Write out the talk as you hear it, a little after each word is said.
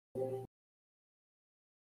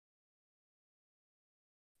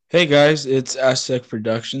Hey guys, it's Aztec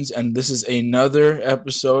Productions, and this is another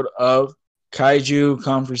episode of Kaiju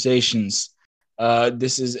Conversations.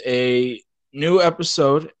 This is a new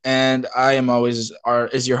episode, and I am always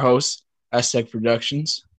your host, Aztec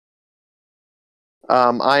Productions.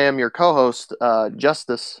 I am your co-host,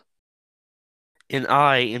 Justice. And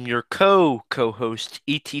I am your co-host,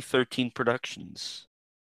 ET13 Productions.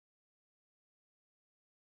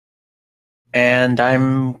 And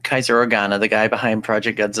I'm Kaiser Organa, the guy behind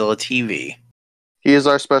ProjectGodzilla TV. He is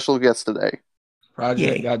our special guest today.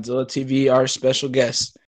 Project Godzilla TV, our special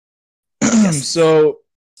guest. So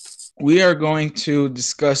we are going to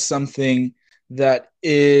discuss something that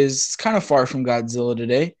is kind of far from Godzilla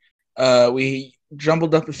today. We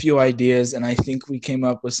jumbled up a few ideas, and I think we came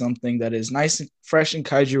up with something that is nice and fresh and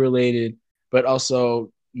kaiju related, but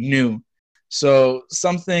also new. So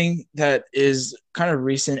something that is kind of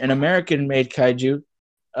recent, an American-made kaiju,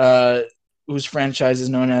 whose franchise is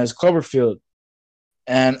known as Cloverfield.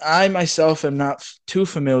 And I myself am not too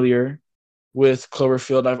familiar with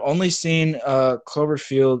Cloverfield. I've only seen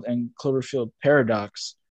Cloverfield and Cloverfield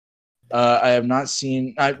Paradox. I have not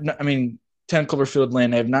seen, 10 Cloverfield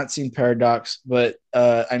Lane. I have not seen Paradox, but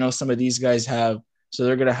I know some of these guys have, so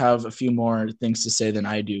they're going to have a few more things to say than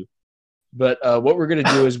I do. But what we're going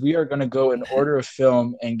to do is we are going to go in order of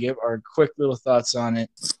film and give our quick little thoughts on it.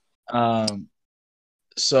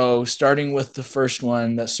 So starting with the first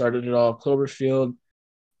one that started it all, Cloverfield.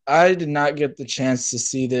 I did not get the chance to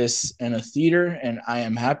see this in a theater, and I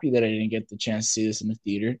am happy that I didn't get the chance to see this in a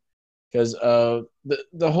theater because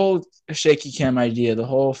the whole shaky cam idea, the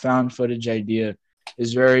whole found footage idea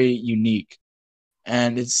is very unique.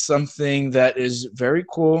 And it's something that is very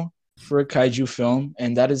cool for a kaiju film,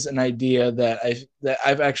 and that is an idea that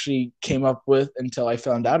I've actually came up with until I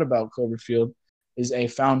found out about Cloverfield, is a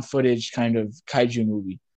found footage kind of kaiju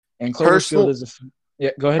movie. And Cloverfield is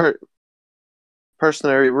go ahead.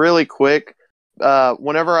 Personally, really quick,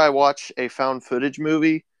 whenever I watch a found footage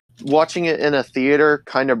movie, watching it in a theater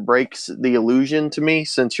kind of breaks the illusion to me,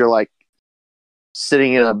 since you're like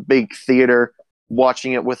sitting in a big theater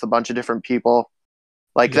watching it with a bunch of different people.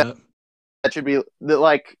 Like that should be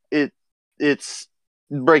like it's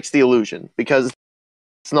breaks the illusion because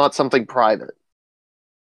it's not something private.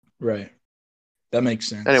 Right. That makes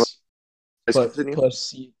sense. Anyway,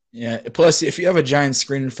 plus, if you have a giant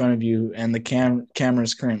screen in front of you and the camera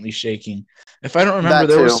is currently shaking, if I don't remember,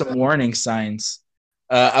 there were some warning signs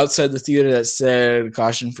outside the theater that said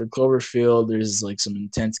 "caution for Cloverfield." There's like some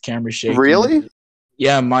intense camera shaking. Really?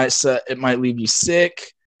 Yeah, it might leave you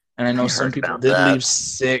sick, and I know some people did leave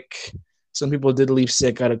sick. Some people did leave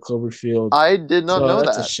sick out of Cloverfield. I did not know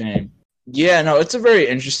that's that. That's a shame. Yeah, no, it's a very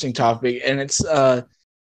interesting topic, and it's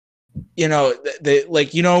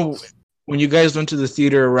when you guys went to the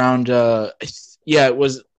theater around, it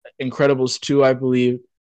was Incredibles 2, I believe,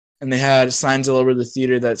 and they had signs all over the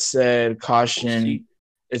theater that said "caution."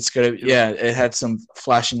 It's it had some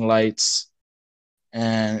flashing lights,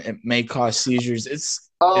 and it may cause seizures.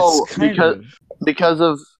 Because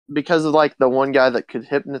of like the one guy that could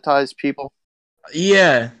hypnotize people.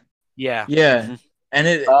 Yeah. Mm-hmm. And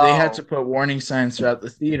they had to put warning signs throughout the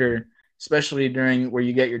theater, especially during where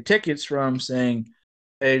you get your tickets from, saying,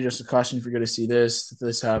 "Hey, just a caution if you're going to see this, if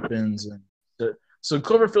this happens." And so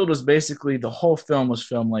Cloverfield was basically, the whole film was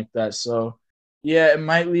filmed like that. So yeah, it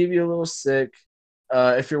might leave you a little sick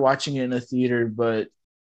if you're watching it in a theater, but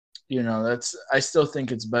I still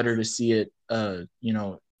think it's better to see it in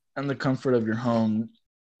the comfort of your home,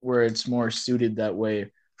 where it's more suited that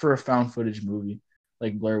way for a found footage movie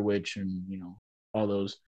like Blair Witch and all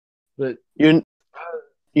those. But you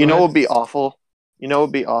know what would be awful? You know what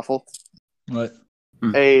would be awful? What?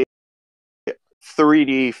 A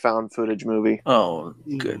 3D found footage movie. Oh,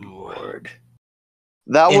 good lord!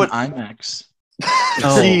 That would IMAX.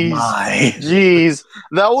 Jeez,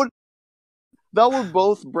 that would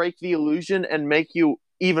both break the illusion and make you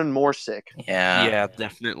even more sick. Yeah,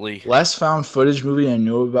 definitely. Last found footage movie I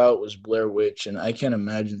knew about was Blair Witch, and I can't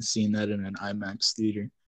imagine seeing that in an IMAX theater.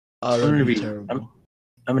 Oh, that'd be terrible.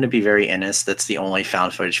 I'm going to be very honest. That's the only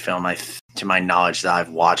found footage film to my knowledge that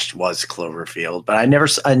I've watched was Cloverfield. But I never,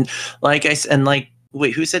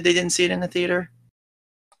 wait, who said they didn't see it in the theater?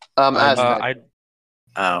 I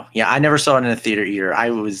never saw it in a theater either.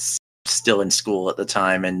 I was still in school at the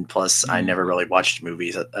time, and plus I never really watched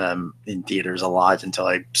movies in theaters a lot until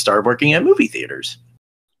I started working at movie theaters.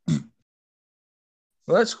 Well,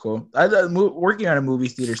 that's cool. Working at a movie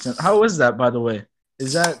theater. How was that, by the way?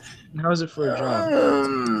 How is it for a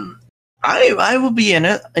job? I will be in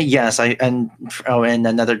it. Yes, and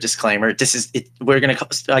another disclaimer. This is it.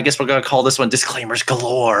 I guess we're gonna call this one disclaimers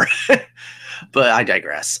galore. But I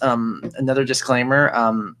digress. Another disclaimer.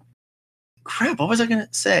 Crap. What was I gonna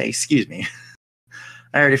say? Excuse me.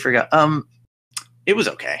 I already forgot. It was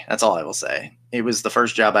okay. That's all I will say. It was the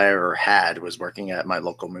first job I ever had was working at my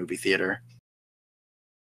local movie theater.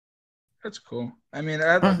 That's cool. I mean,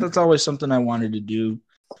 that's always something I wanted to do.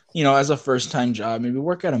 You know, as a first-time job, maybe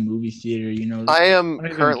work at a movie theater. You know, I am don't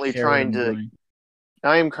even currently care what trying I'm to. doing.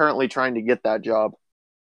 I am currently trying to get that job.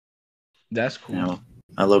 That's cool. You know,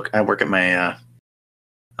 I work at my. I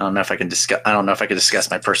don't know if I can discuss. I don't know if I can discuss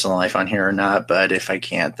my personal life on here or not. But if I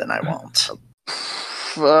can't, then I won't.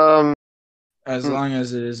 As long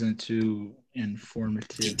as it isn't too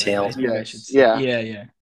informative. Detailed. Yeah.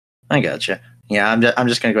 I gotcha. Yeah, I'm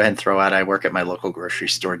just gonna go ahead and throw out. I work at my local grocery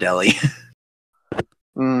store deli.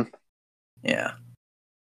 Yeah.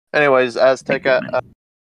 Anyways, Aztec,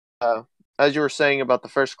 as you were saying about the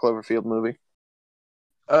first Cloverfield movie.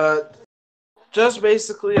 Just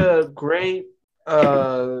basically a great.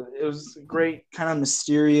 It was great, kind of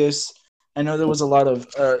mysterious. I know there was a lot of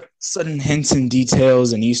sudden hints and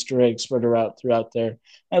details and Easter eggs spread throughout there.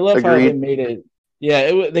 I love how they made it.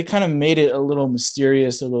 Yeah, they kind of made it a little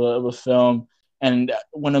mysterious of a film. And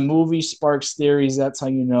when a movie sparks theories, that's how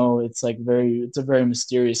you know it's a very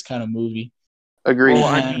mysterious kind of movie. Agreed.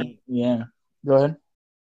 Well, yeah. Go ahead.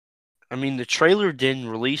 I mean, the trailer didn't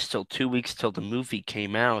release till 2 weeks till the movie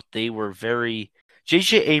came out. They were very.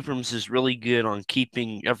 J.J. Abrams is really good on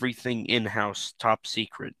keeping everything in-house, top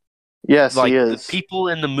secret. Yes, like, he is. The people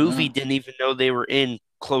in the movie didn't even know they were in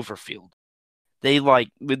Cloverfield. They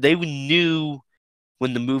knew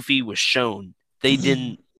when the movie was shown. They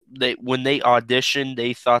didn't. When they auditioned,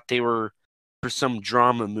 they thought they were for some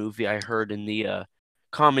drama movie. I heard in the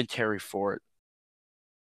commentary for it.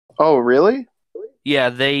 Oh, really? Yeah,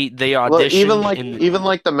 they auditioned. Well, even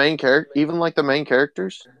like the main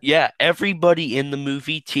characters. Yeah, everybody in the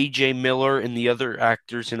movie, T.J. Miller and the other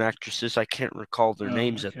actors and actresses, I can't recall their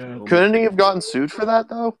names at the moment. Couldn't he have gotten sued for that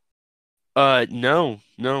though? No.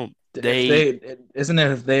 Isn't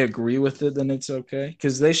it if they agree with it, then it's okay?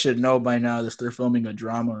 Because they should know by now if they're filming a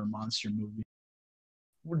drama or monster movie.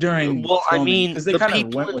 During filming, I mean, because they kind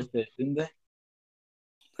of went with it, didn't they?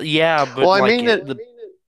 Yeah, but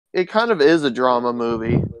it kind of is a drama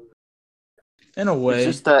movie. In a way, it's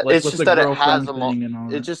just that it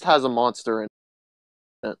just has a monster in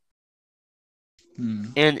it.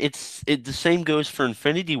 And the same goes for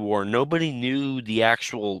Infinity War. Nobody knew the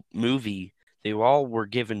actual movie. They all were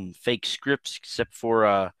given fake scripts except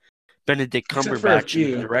for Benedict Cumberbatch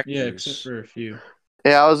and the directors. Yeah, except for a few.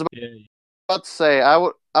 Yeah, I was about to say I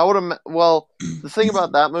would well, the thing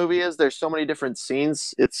about that movie is there's so many different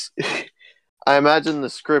scenes. It's I imagine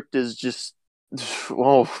the script is just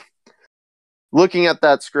looking at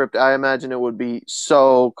that script, I imagine it would be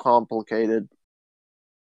so complicated.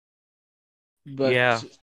 But yeah.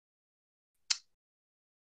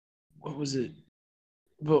 What was it?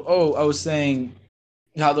 Well, I was saying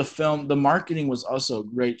how the marketing was also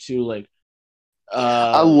great too. Like,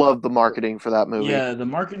 I love the marketing for that movie. Yeah, the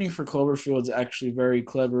marketing for Cloverfield is actually very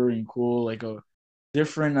clever and cool. Like a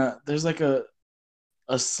different, there's like a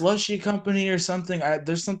slushy company or something.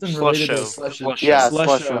 There's something related to slush show. Yeah,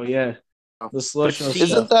 slush show. Yeah, the slush show.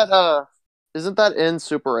 Isn't that in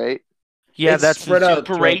Super 8? Yeah, that's in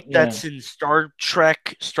Super 8. That's in Star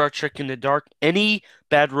Trek in the Dark. Any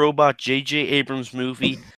Bad Robot J.J. Abrams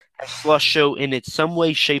movie has slush show in it some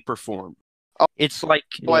way, shape, or form. Oh, it's like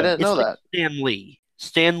I didn't know that.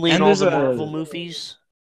 Stan Lee in all the Marvel movies.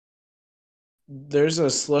 There's a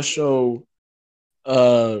slush show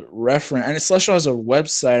reference, and slush show has a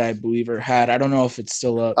website, I believe, or had. I don't know if it's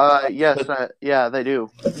still up. Yes, yeah, they do.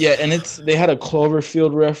 Yeah, and they had a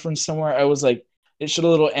Cloverfield reference somewhere. I was like, it showed a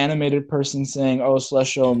little animated person saying, "Oh,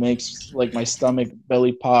 slush show makes like my stomach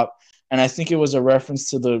belly pop," and I think it was a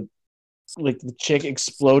reference to the chick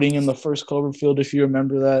exploding in the first Cloverfield. If you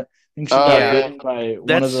remember that, I think she got bitten by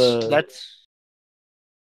one of the. That's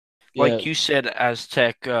like you said,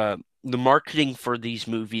 Aztec. The marketing for these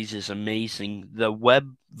movies is amazing. The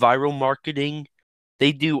web viral marketing,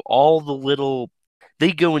 they do all the little.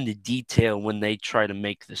 They go into detail when they try to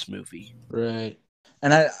make this movie. Right,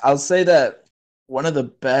 and I'll say that. One of the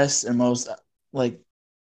best and most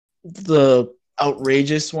the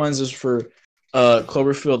outrageous ones is for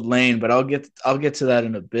Cloverfield Lane, but I'll get to that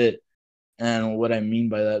in a bit and what I mean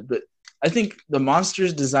by that. But I think the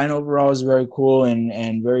monster's design overall is very cool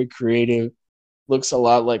and very creative. Looks a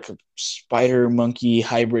lot like a spider monkey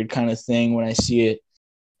hybrid kind of thing when I see it,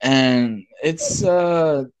 and it's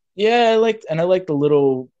I like the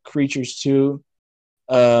little creatures too.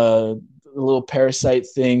 The little parasite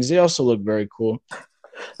things, they also look very cool.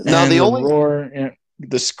 Now And the the only roar, and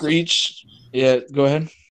the screech. Yeah, go ahead.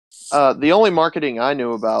 the only marketing I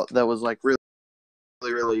knew about that was like really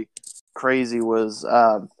really crazy was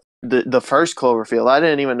the first Cloverfield. I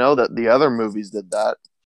didn't even know that the other movies did that.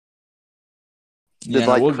 Did No,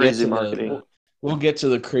 like crazy marketing. we'll get to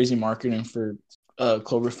the crazy marketing for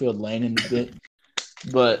Cloverfield Lane in a bit.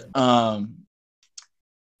 But I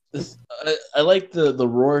like the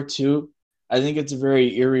roar too. I think it's a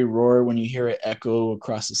very eerie roar when you hear it echo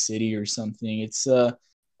across the city or something. It's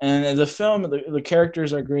and the film, the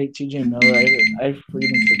characters are great. T.J. Miller, I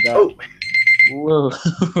even forgot. Oh, Whoa,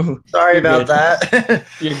 sorry You're about good. that.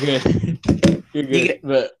 You're good. You're good.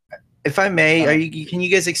 But if I may, can you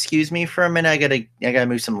guys excuse me for a minute? I gotta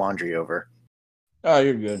move some laundry over. oh,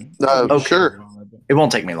 you're good. Okay. Sure. It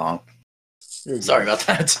won't take me long. You're good. Sorry about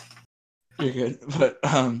that. You're good. But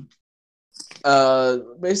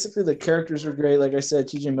basically the characters are great. Like I said,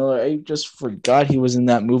 TJ Miller, I just forgot he was in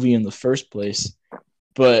that movie in the first place.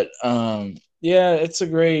 But yeah, it's a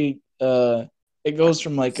great it goes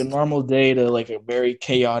from like a normal day to like a very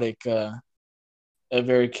chaotic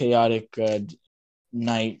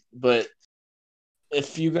night. But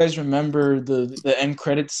if you guys remember the end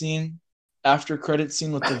credit scene, after credit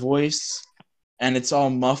scene with the voice, and it's all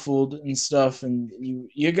muffled and stuff, and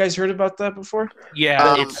you guys heard about that before?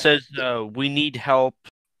 Yeah, it says we need help.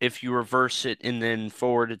 If you reverse it and then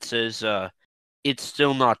forward, it says it's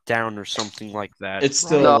still not down or something like that. It's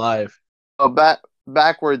still No. alive. Oh,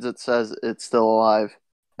 backwards it says it's still alive,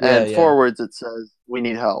 and forwards it says we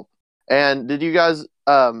need help. And did you guys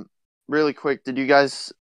really quick? Did you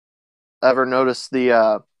guys ever notice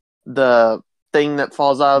the thing that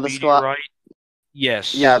falls out of the sky? Meteorite?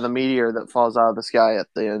 Yes. Yeah, the meteor that falls out of the sky at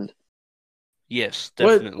the end. Yes,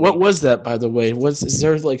 definitely. What was that, by the way? Is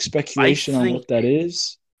there like speculation on what that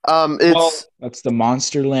is? That's the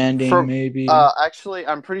monster landing, maybe. Actually,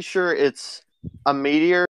 I'm pretty sure it's a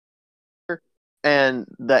meteor, and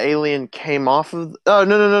the alien came off of. Oh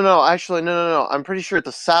no! Actually, no! I'm pretty sure it's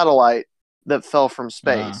a satellite that fell from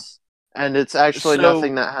space, and it's actually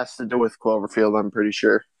nothing that has to do with Cloverfield. I'm pretty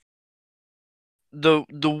sure. The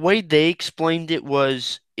way they explained it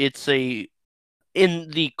was in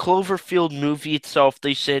the Cloverfield movie itself,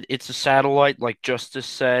 they said it's a satellite, like Justice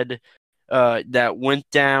said, that went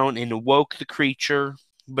down and awoke the creature,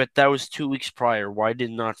 but that was 2 weeks prior. Why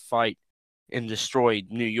did not fight and destroy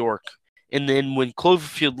New York? And then when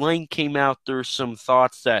Cloverfield Lane came out, there were some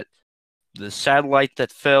thoughts that the satellite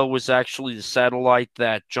that fell was actually the satellite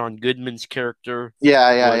that John Goodman's character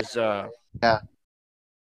was. Yeah.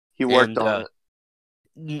 He worked on it.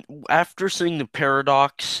 After seeing the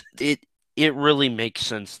paradox, it really makes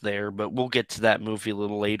sense there, but we'll get to that movie a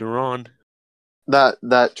little later on.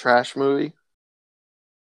 That trash movie.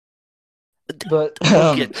 But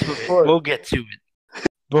we'll get to it.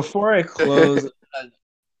 Before I close,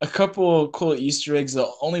 a couple of cool Easter eggs.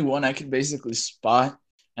 The only one I could basically spot,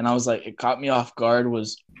 and I was like, it caught me off guard,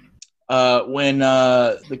 was when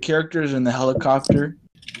the characters are in the helicopter,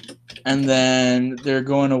 and then they're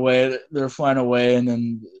going away, they're flying away, and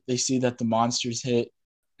then they see that the monsters hit,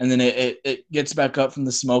 and then it gets back up from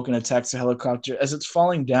the smoke and attacks the helicopter. As it's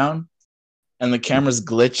falling down, and the camera's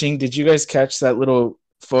glitching. Did you guys catch that little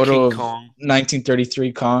photo of Kong.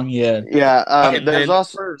 1933 Kong? Yeah. Yeah. There's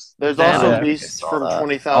also Beasts from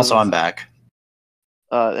 20,000. Also, I'm back.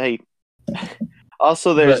 Hey.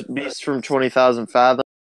 Also, there's Beasts from 20,000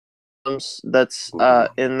 Fathoms that's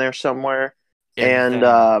in there somewhere,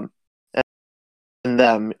 and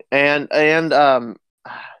them, and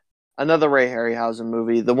another Ray Harryhausen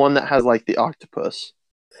movie, the one that has like the octopus.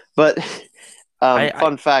 But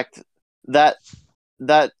fun fact that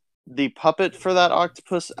the puppet for that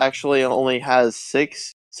octopus actually only has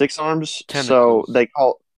six arms, tentacles. So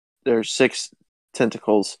there's 6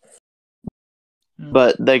 tentacles,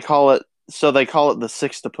 but they call it the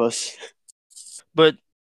sixtopus. But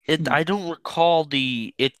I don't recall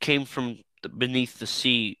it came from beneath the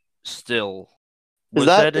sea still. Is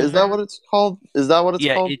that what it's called? Is that what it's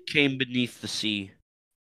called? Yeah, it came beneath the sea.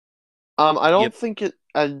 I don't think it.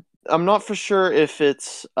 I'm not for sure if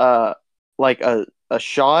it's like a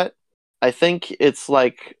shot. I think it's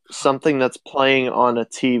like something that's playing on a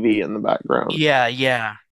TV in the background.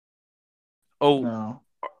 Yeah. Oh.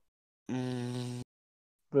 No.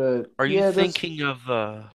 But are you thinking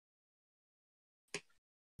of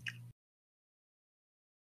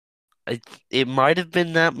it might have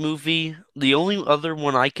been that movie. The only other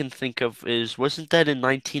one I can think of wasn't that in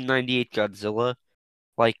 1998 Godzilla?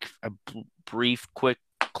 Like a brief, quick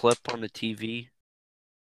clip on the TV.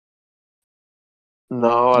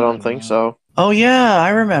 No, I don't think so. Oh yeah, I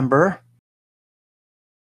remember.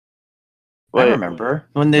 I Wait, remember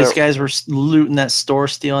when those there- guys were looting that store,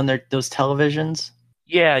 stealing those televisions.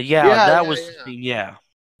 Yeah, Yeah, that yeah, was yeah. the thing. Yeah,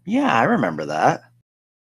 Yeah, I remember that.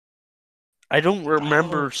 I don't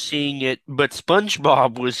remember Oh. seeing it, but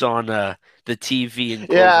SpongeBob was on the TV in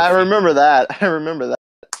Yeah, I Cloverfield. remember that. I remember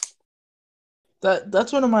that.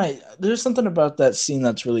 That's one of my. There's something about that scene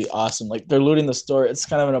that's really awesome. Like they're looting the store. It's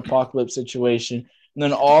kind of an apocalypse situation, and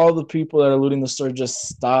then all the people that are looting the store just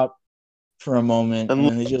stop for a moment, and And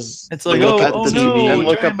then they just It's they like, look at oh the no, TV. and a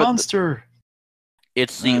look giant up at the- monster.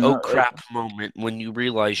 It's the And, oh crap moment when you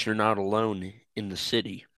realize you're not alone in the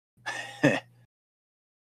city.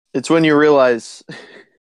 it's when you realize.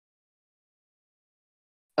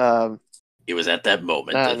 It was at that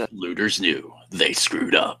moment Nah, that no. looters knew they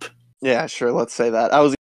screwed up. Yeah, sure. Let's say that. I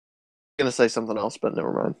was gonna say something else, but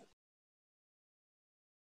never mind.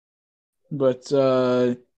 But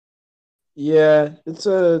yeah, it's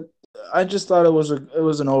a. I just thought it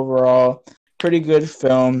was an overall pretty good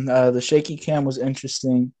film. The shaky cam was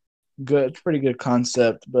interesting, good, pretty good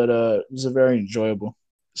concept, but it was a very enjoyable.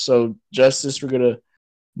 So, Justice, we're gonna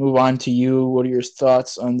move on to you. What are your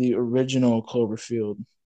thoughts on the original Cloverfield?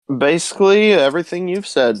 Basically, everything you've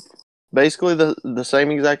said. Basically, the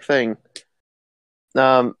same exact thing.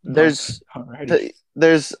 There's Alrighty.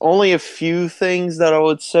 there's only a few things that I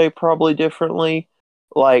would say probably differently,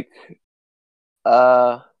 like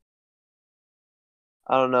I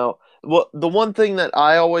don't know. Well, the one thing that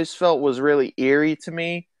I always felt was really eerie to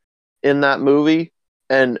me in that movie,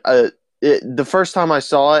 and the first time I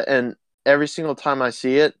saw it, and every single time I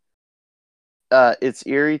see it, it's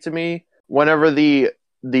eerie to me. Whenever the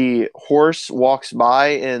horse walks by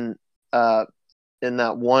in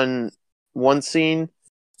that one scene,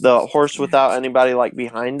 the horse without anybody like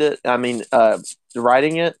behind it. I mean,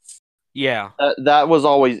 riding it. Yeah, That was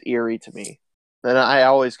always eerie to me, and I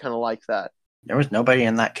always kind of like that. There was nobody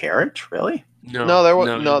in that carriage, really? No, there was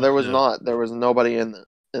there was no. not. There was nobody in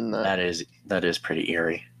that. That is pretty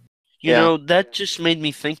eerie. You Yeah. know, that just made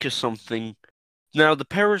me think of something. Now, the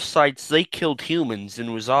parasites, they killed humans and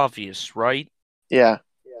it was obvious, right? Yeah,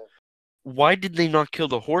 Why did they not kill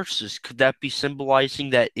the horses? Could that be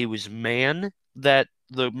symbolizing that it was man that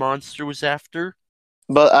the monster was after?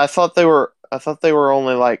 but I thought they were. I thought they were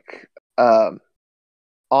only like on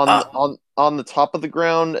the top of the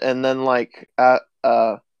ground, and then like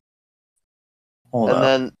Hold and up.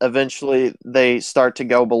 then eventually they start to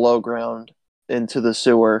go below ground into the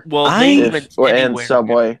sewer Well, I- they if, went and anywhere.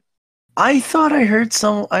 subway. I thought I read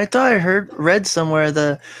somewhere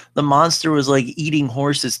the monster was like eating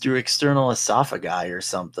horses through external esophagi or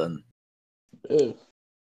something. Ew.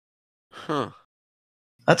 Huh.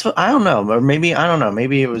 That's what I don't know, or maybe I don't know.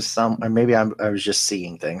 Maybe it was some, or maybe I was just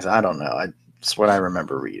seeing things. I don't know. It's what I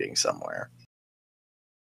remember reading somewhere.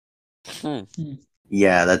 Hmm.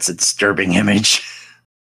 Yeah, that's a disturbing image.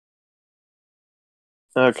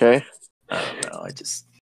 Okay. I don't know. I just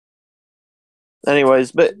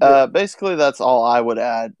Anyways, but basically that's all I would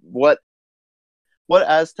add. What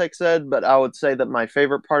Aztec said, but I would say that my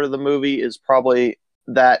favorite part of the movie is probably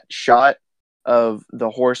that shot of the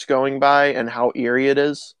horse going by and how eerie it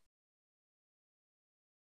is.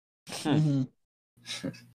 Mhm.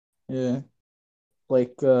 Yeah.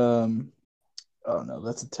 Like oh no,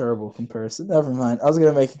 that's a terrible comparison. Never mind. I was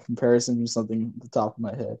gonna make a comparison with something at the top of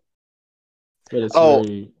my head. But it's Oh.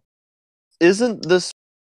 very Isn't this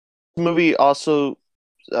movie also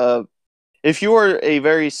if you are a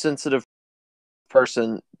very sensitive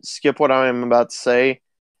person, skip what I am about to say.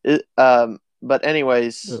 But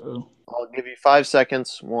anyways, uh-oh. I'll give you 5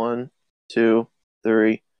 seconds. 1, 2,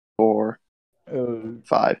 3, 4, Oh,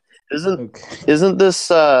 5. okay.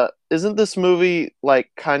 Isn't this movie like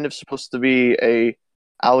kind of supposed to be a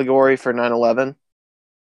allegory for 9/11?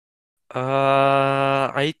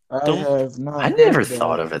 I I don't. have not I never heard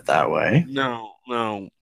thought of it that way. No.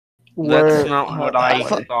 Where That's not what I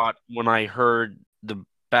thought- thought when I heard the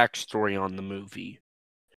backstory on the movie.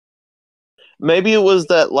 Maybe it was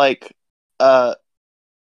that like uh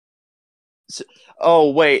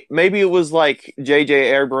oh wait, maybe it was like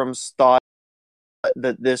J.J. Abrams thought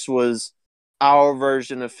that this was our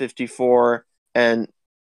version of 54 and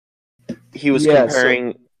he was Yeah,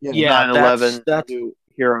 comparing Yeah, 9/11 that's to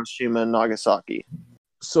Hiroshima and Nagasaki.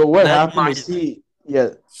 So what That happened might is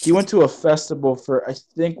he went to a festival for I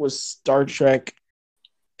think was Star Trek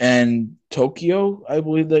and Tokyo. I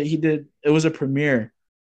believe that he did. It was a premiere,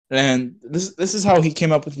 and this is how he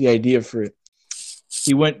came up with the idea for it.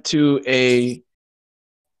 He went to a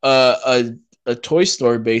toy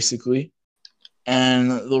store basically,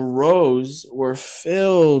 and the rows were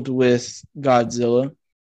filled with Godzilla.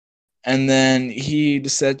 And then he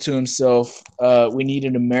said to himself, we need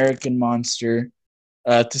an American monster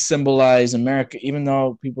to symbolize America, even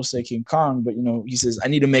though people say King Kong. But, he says, I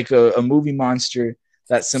need to make a movie monster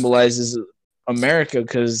that symbolizes America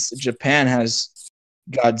because Japan has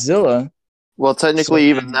Godzilla. Well, technically,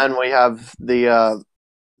 even then, we have the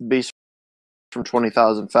Beast from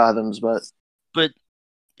 20,000 Fathoms, but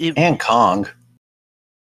and Kong.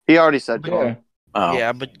 He already said Kong. Yeah. Oh.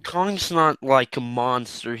 Yeah, but Kong's not like a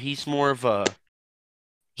monster. He's more of a...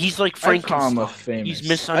 He's like I'd call him Frankenstein. a famous. He's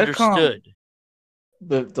misunderstood.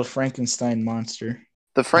 The Frankenstein monster.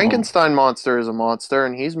 The Frankenstein monster is a monster,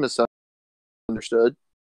 and he's misunderstood.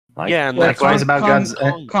 Yeah, and likewise about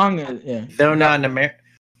Godzilla. Kong, yeah. Though not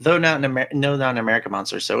an American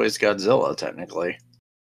monster, so is Godzilla technically.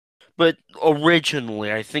 But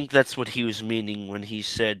originally, I think that's what he was meaning when he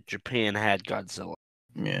said Japan had Godzilla.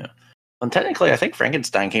 Yeah. Well, technically, I think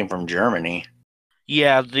Frankenstein came from Germany.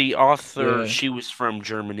 Yeah, the author, she was from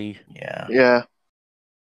Germany. Yeah. Yeah.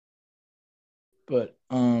 But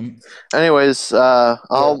anyways,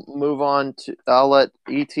 I'll move on to. I'll let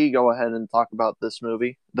E.T. go ahead and talk about this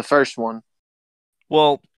movie, the first one.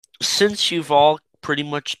 Well, since you've all pretty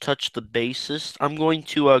much touched the basis, I'm going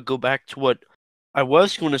to go back to what I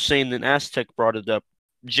was going to say, and then Aztec brought it up.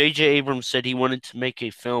 J.J. Abrams said he wanted to make a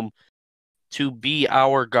film to be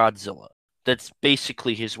our Godzilla. That's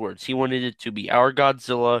basically his words. He wanted it to be our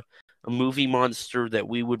Godzilla, a movie monster that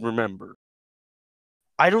we would remember.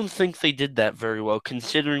 I don't think they did that very well,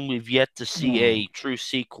 considering we've yet to see a true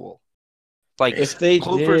sequel. Like, if they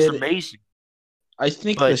Clover's did, amazing. I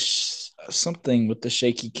think something with the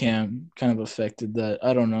shaky cam kind of affected that.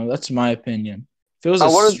 I don't know. That's my opinion. If it was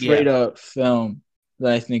a straight up film,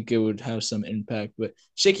 then I think it would have some impact. But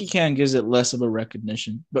shaky cam gives it less of a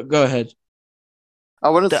recognition. But go ahead. I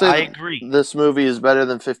wouldn't say I agree. This movie is better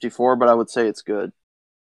than 54, but I would say it's good.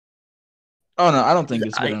 Oh no, I don't think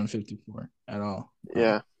it's better than 54 at all.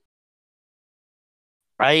 Yeah.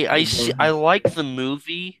 I like the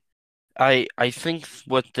movie. I think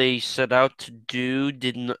what they set out to do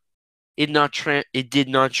did not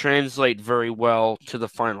translate very well to the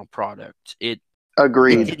final product.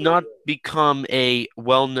 Agreed. It did not become a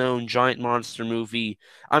well-known giant monster movie.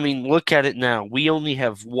 I mean, look at it now. We only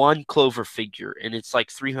have one Clover figure, and it's like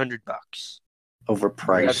 $300.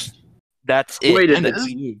 Overpriced. That's it. Wait, And it it's is?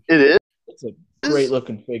 huge. It is? It's a great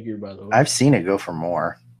looking figure, by the way. I've seen it go for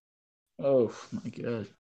more. Oh my god.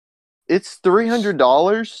 It's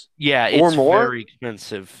 $300? Yeah, or it's more? very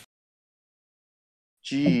expensive.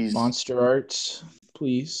 Jeez. Monster Arts,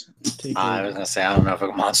 please. Take I was gonna say I don't know if a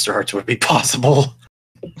Monster Arts would be possible.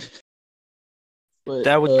 But,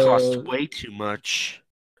 That would cost way too much.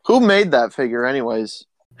 Who made that figure, anyways?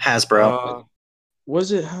 Hasbro.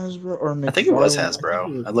 Was it Hasbro or McFarlane? I think it was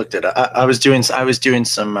Hasbro. I looked it up. I was doing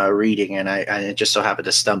some reading, and I just so happened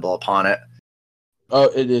to stumble upon it. Oh,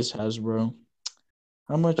 it is Hasbro.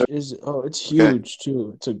 How much is it? Oh, it's huge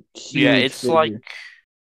too. It's a huge it's figure. like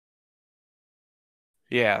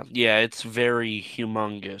it's very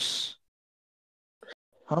humongous.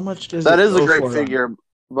 How much does That it is a go great for? figure,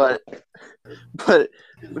 but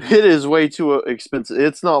it is way too expensive.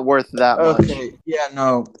 It's not worth that much. Okay, yeah,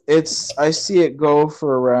 no, I see it go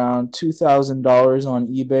for around $2,000 on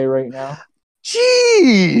eBay right now.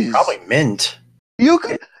 Jeez, Probably mint. You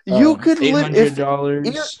could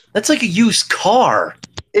 $800. That's like a used car.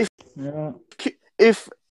 Yeah.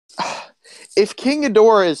 If King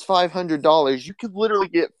Ghidorah is $500, you could literally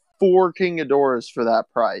get 4 King Ghidorahs for that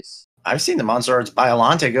price. I've seen the Monster Arts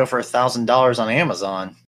Biollante go for $1,000 on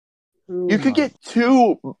Amazon. You could get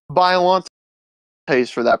 2 Biollante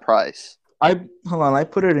for that price. Hold on. I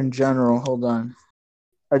put it in general. Hold on.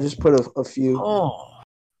 I just put a few. Oh,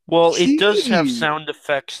 Well, it does have Jeez. sound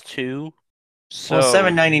effects too. So well,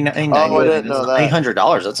 $799. Oh, I didn't know that.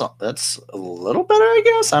 $800. That's a little better, I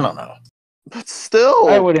guess. I don't know. But still,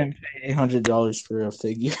 I wouldn't pay $800 for a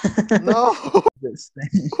figure. no, This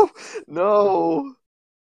thing. no.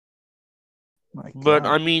 My But God.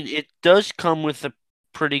 I mean, it does come with a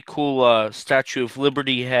pretty cool Statue of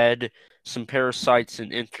Liberty head, some parasites,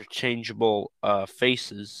 and interchangeable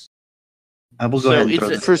faces. I will go So ahead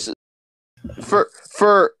and it's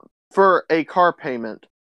throw For a car payment.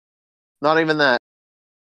 Not even that.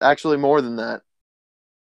 Actually, more than that.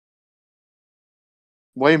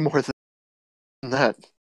 Way more than that.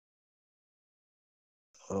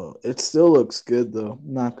 Oh, it still looks good though.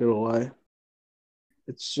 Not gonna lie.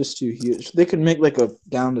 It's just too huge. They could make like a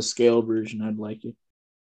down to scale version. I'd like it.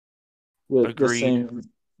 With Agreed. the same,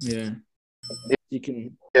 yeah. You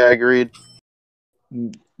can. Yeah, agreed.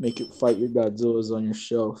 make it fight your Godzillas on your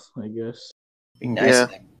shelf, I guess. Be nice. Yeah.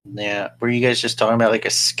 Yeah. Were you guys just talking about like a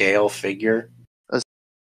scale figure?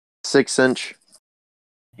 6-inch.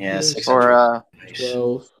 Yeah, Yeah, 6 or, inch.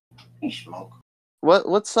 12. You smoke.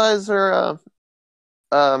 What size are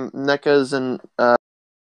NECAs and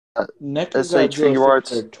NECA SH Godzilla Figure Arts?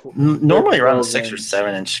 figures are Normally they're around the 12 6 or inch.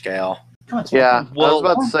 7 inch scale. Yeah, I was Well-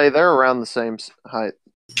 about to say they're around the same height.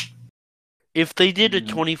 If they did a Mhm.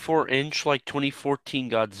 24-inch like 2014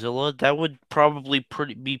 Godzilla, that would probably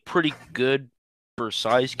be pretty good for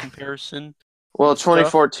size comparison. Well, and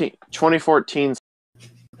stuff. 2014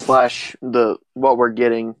 slash what we're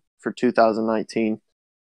getting for 2019.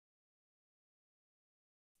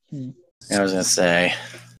 I was gonna say.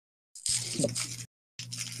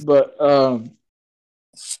 But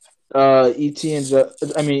ET and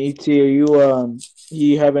ET, are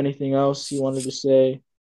you have anything else you wanted to say?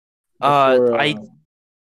 Before,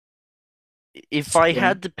 If I Yeah.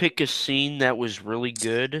 had to pick a scene that was really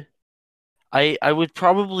good, I would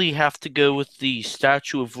probably have to go with the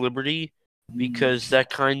Statue of Liberty because that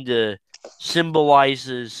kind of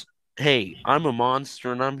symbolizes, hey, I'm a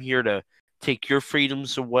monster and I'm here to take your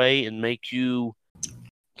freedoms away and make you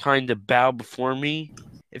kind of bow before me.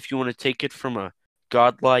 If you want to take it from a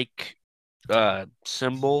godlike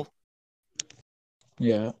symbol.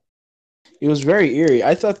 Yeah. It was very eerie.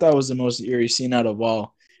 I thought that was the most eerie scene out of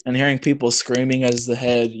all. And hearing people screaming as the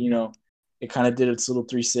head, it kind of did its little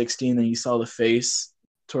 360, and then you saw the face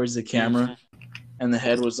towards the camera, and the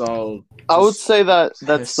head was all. I would just say that's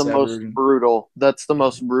the most severed. brutal. That's the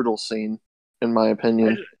most brutal scene, in my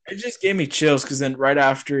opinion. It just gave me chills because then right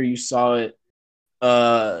after you saw it,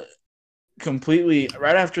 completely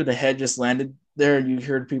right after the head just landed there, you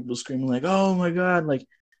heard people screaming like, "Oh my god!" Like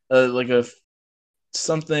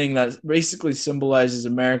something that basically symbolizes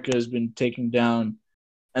America has been taken down.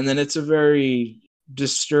 And then it's a very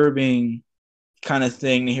disturbing kind of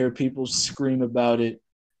thing to hear people scream about it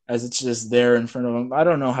as it's just there in front of them. I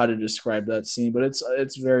don't know how to describe that scene, but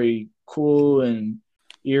it's very cool and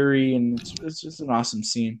eerie, and it's just an awesome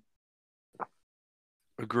scene.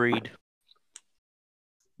 Agreed.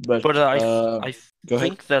 But I go ahead.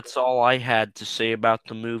 think that's all I had to say about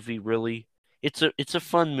the movie. Really, it's a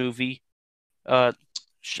fun movie. Of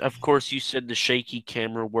course, you said the shaky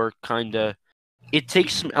camera work it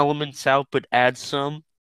takes some elements out, but adds some.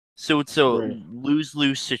 So it's a Right.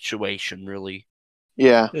 lose-lose situation, really.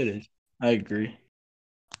 Yeah. It is. I agree.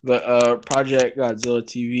 But Project Godzilla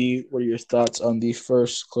TV, what are your thoughts on the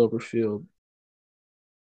first Cloverfield?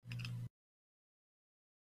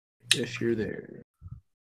 If you're there.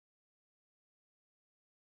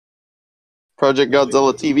 Project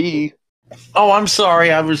Godzilla TV. Oh, I'm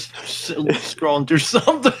sorry. I was scrolling through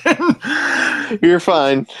something. You're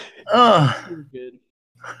fine. You're good.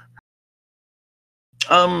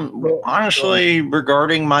 Honestly,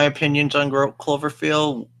 regarding my opinions on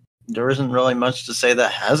Cloverfield, there isn't really much to say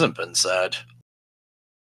that hasn't been said.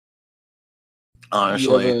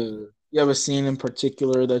 Honestly, you have a scene in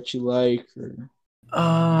particular that you like, or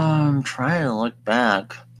I'm trying to look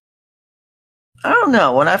back. I don't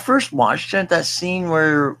know. When I first watched it, that scene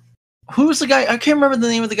where who's the guy? I can't remember the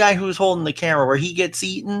name of the guy who was holding the camera, where he gets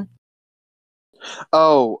eaten.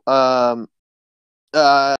 Oh, I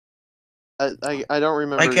don't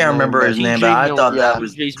remember. I can't remember his name, but I thought that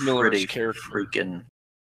was Miller's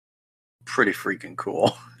pretty freaking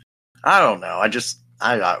cool. I don't know. I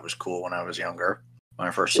thought it was cool when I was younger, when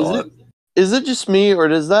I first saw it. Is it just me, or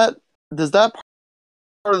does that part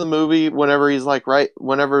of the movie, whenever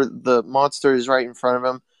whenever the monster is right in front of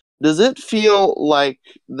him, does it feel like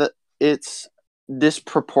that it's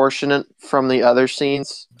disproportionate from the other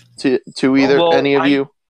scenes to any of you?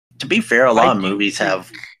 To be fair, a lot of movies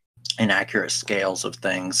have inaccurate scales of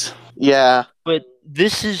things. Yeah. But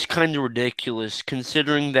this is kind of ridiculous,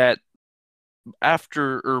 considering that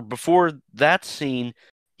before that scene,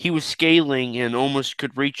 he was scaling and almost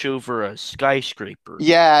could reach over a skyscraper.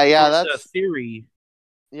 Yeah, that's a theory.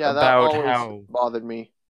 Yeah, about that how always bothered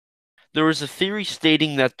me. There was a theory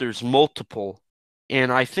stating that there's multiple, and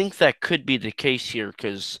I think that could be the case here,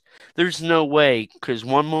 because there's no way, because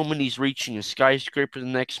one moment he's reaching a skyscraper, the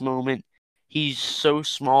next moment he's so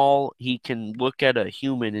small he can look at a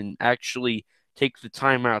human and actually take the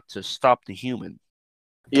time out to stop the human.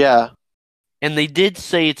 Yeah. And they did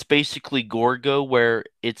say it's basically Gorgo, where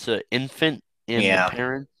it's an infant and the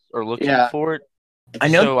parents are looking for it. I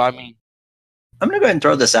know. So, I mean, I'm going to go ahead and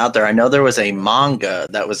throw this out there. I know there was a manga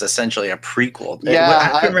that was essentially a prequel.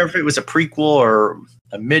 Yeah, I couldn't remember if it was a prequel or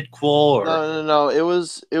a midquel or... No. It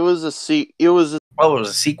was a Oh, it was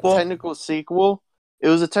a sequel? Technical sequel. it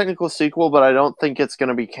was a technical sequel, but I don't think it's going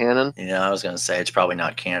to be canon. Yeah, I was gonna say it's probably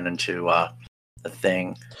not canon to the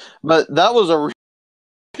thing. But that was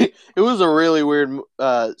it was a really weird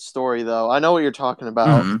story, though. I know what you're talking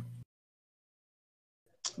about. Mhm.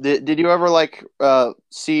 Did you ever like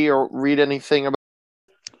see or read anything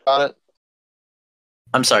about it?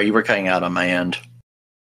 I'm sorry, you were cutting out on my end.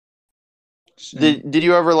 Did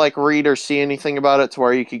you ever like read or see anything about it to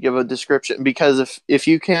where you could give a description? Because if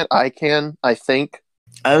you can't, I can. I think.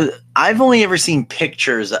 I've only ever seen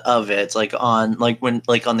pictures of it, like on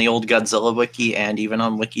on the old Godzilla wiki and even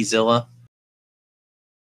on Wikizilla.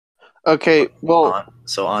 Okay, well,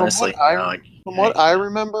 So honestly, from what I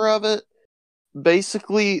remember of it,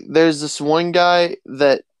 basically, there's this one guy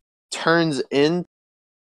that turns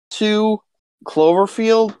into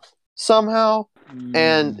Cloverfield somehow,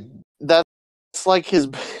 and that's like his.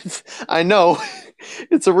 I know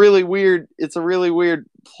it's a really weird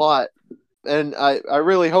plot, and I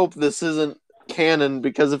really hope this isn't canon,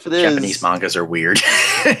 because if it is, Japanese mangas are weird.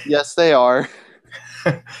 yes, they are.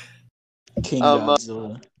 King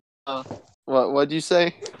Godzilla. What'd you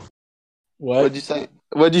say? What? What'd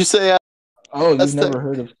you say? Oh, you've never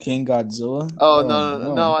heard of King Godzilla? Oh,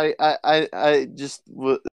 no! I just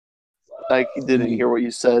didn't hear what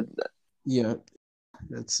you said. Yeah,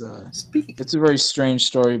 that's it's a very strange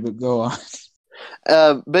story, but go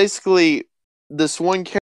on. Basically, this one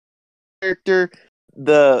character,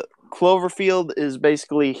 the Cloverfield, is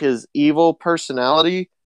basically his evil personality,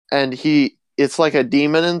 and it's like a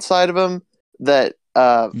demon inside of him that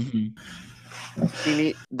he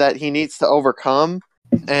needs to overcome,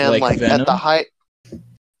 and like Venom? at the height.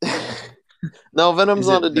 No, Venom's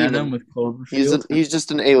not a demon. Venom with Cloverfield? He's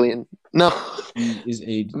just an alien. No, is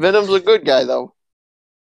Venom's a good guy though.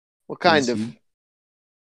 Well, kind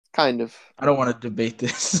of. I don't want to debate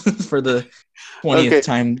this for the 20th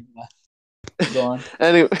time. Go on.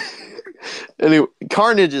 Anyway,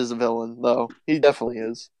 Carnage is a villain though. He definitely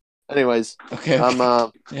is. Anyways, okay.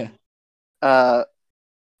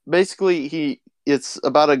 Basically, it's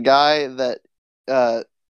about a guy that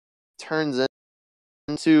turns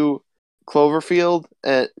into Cloverfield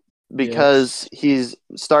because he's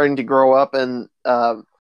starting to grow up, and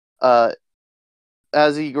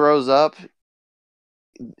as he grows up,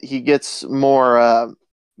 he gets more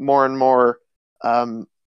and more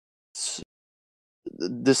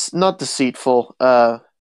not deceitful,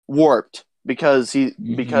 warped, because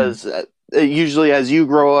usually as you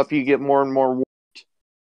grow up you get more and more warped,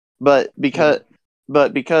 but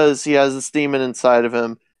because he has this demon inside of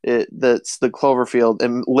him, that's the Cloverfield,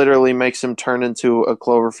 and literally makes him turn into a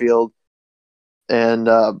Cloverfield. And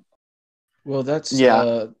well, that's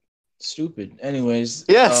stupid. Anyways,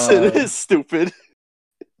 yes, it is stupid.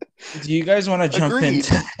 Do you guys want to jump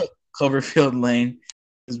into Cloverfield Lane?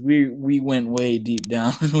 Because we went way deep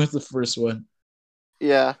down with the first one.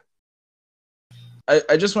 Yeah.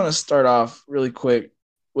 I just want to start off really quick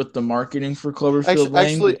with the marketing for Cloverfield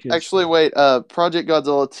Lane. Actually, wait. Project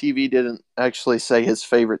Godzilla TV didn't actually say his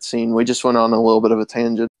favorite scene. We just went on a little bit of a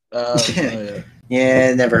tangent. Yeah,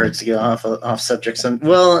 it never hurts to get off subject.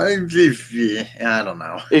 Well, I don't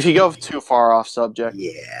know. If you go too far off subject.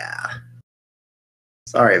 Yeah.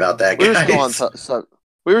 Sorry about that, guys.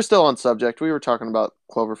 We were still on subject. We were talking about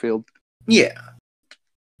Cloverfield. Yeah.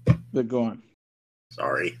 But go on.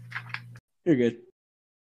 Sorry. You're good.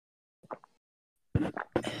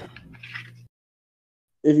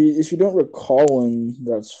 If you don't recall one,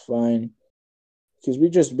 that's fine. Because we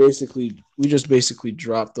just basically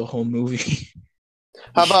dropped the whole movie.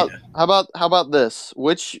 How about this?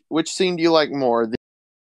 Which scene do you like more?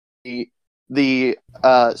 The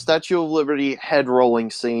Statue of Liberty head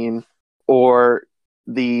rolling scene, or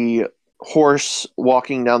the horse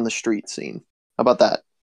walking down the street scene? How about that?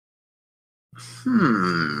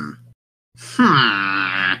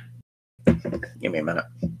 Give me a minute.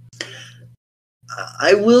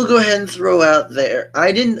 I will go ahead and throw out there.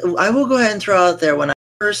 I will go ahead and throw out there, when I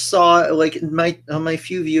first saw, like, on my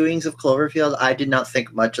few viewings of Cloverfield, I did not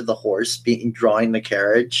think much of the horse drawing the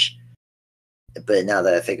carriage. But now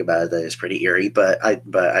that I think about it, that is pretty eerie. But I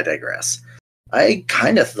digress. I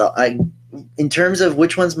kind of thought, in terms of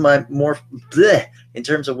which one's in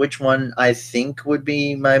terms of which one I think would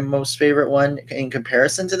be my most favorite one in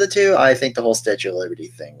comparison to the two, I think the whole Statue of Liberty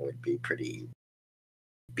thing would be pretty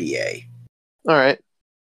BA. All right.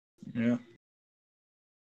 Yeah.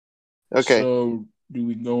 Okay. So, do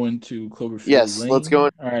we go into Cloverfield Lane? Let's go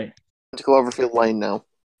into Cloverfield Lane now.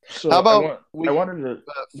 So how about I wanted to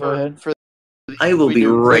go ahead. I will be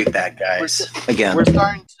right back, guys. Again, we're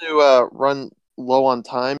starting to run low on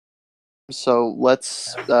time, so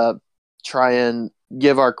let's try and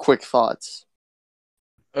give our quick thoughts.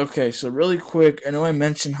 Okay, so really quick, I know I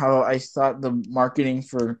mentioned how I thought the marketing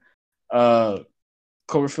for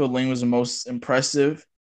Cloverfield Lane was the most impressive,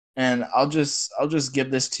 and I'll just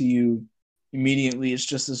give this to you immediately. It's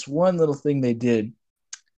just this one little thing they did,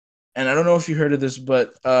 and I don't know if you heard of this,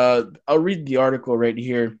 but I'll read the article right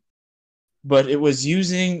here. But it was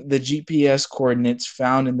using the GPS coordinates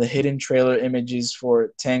found in the hidden trailer images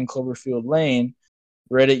for 10 Cloverfield Lane.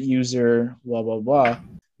 Reddit user blah blah blah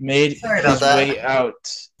made Sorry about his that. way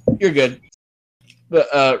out. You're good. But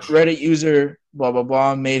Reddit user blah blah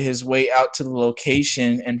blah made his way out to the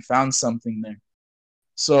location and found something there.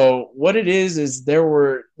 So what it is there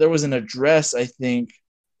was an address, I think,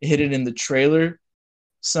 hidden in the trailer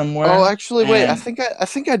somewhere. Oh, actually, wait. I and-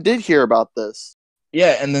 think I did hear about this.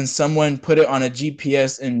 Yeah, and then someone put it on a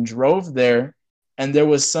GPS and drove there, and there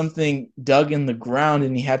was something dug in the ground,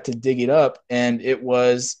 and he had to dig it up, and it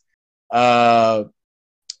was, it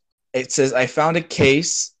says, I found a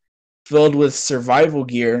case filled with survival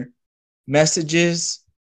gear, messages,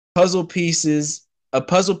 puzzle pieces, a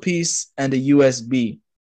puzzle piece, and a USB.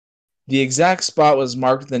 The exact spot was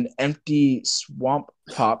marked with an empty swamp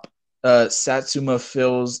pop Satsuma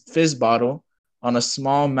fizz bottle on a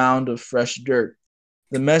small mound of fresh dirt.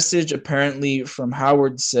 The message, apparently from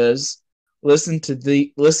Howard, says, listen to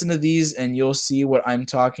these and you'll see what I'm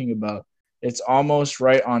talking about. It's almost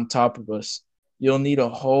right on top of us. You'll need a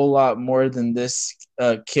whole lot more than this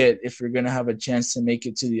kit if you're going to have a chance to make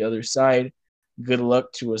it to the other side. Good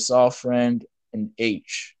luck to us all, friend, and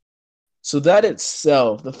H. So that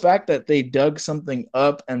itself, the fact that they dug something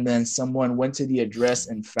up and then someone went to the address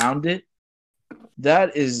and found it,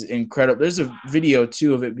 that is incredible. There's a video,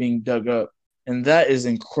 too, of it being dug up. And that is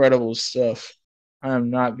incredible stuff.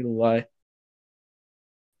 I'm not gonna lie.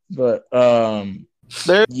 But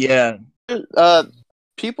There, yeah.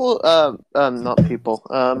 people, not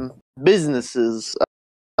people, businesses,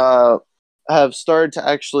 have started to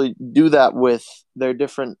actually do that with their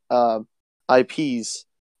different IPs.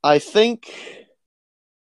 I think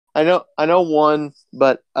I know one,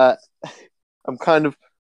 but I'm kind of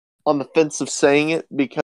on the fence of saying it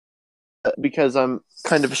because I'm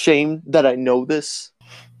kind of ashamed that I know this.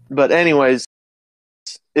 But anyways,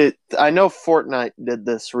 I know Fortnite did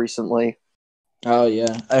this recently. Oh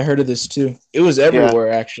yeah, I heard of this too. It was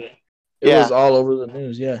everywhere actually. It was all over the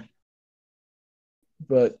news. Yeah.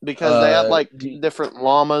 But because they had like different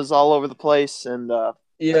llamas all over the place, and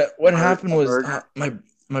yeah, what happened was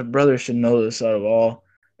my brother should know this out of all.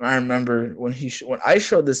 I remember when when I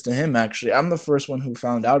showed this to him. Actually, I'm the first one who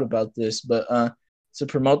found out about this. But to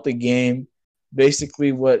promote the game,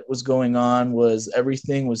 basically what was going on was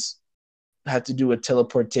everything had to do with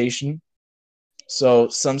teleportation. So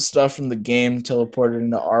some stuff from the game teleported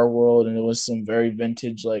into our world, and it was some very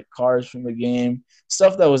vintage like cars from the game,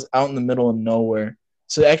 stuff that was out in the middle of nowhere.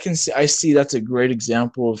 So I see that's a great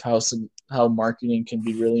example of how marketing can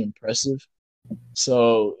be really impressive.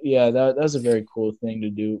 So yeah, that was a very cool thing to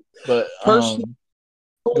do. But go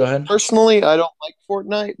ahead. Personally, I don't like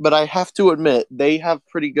Fortnite, but I have to admit they have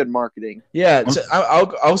pretty good marketing. Yeah,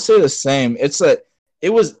 I'll say the same. It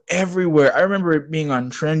was everywhere. I remember it being on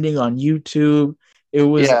trending on YouTube. It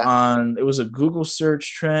was it was a Google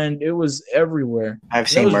search trend. It was everywhere. I've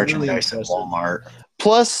seen merchandise at Walmart.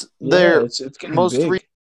 Plus, their it's most big.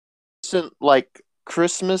 recent like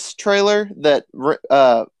Christmas trailer that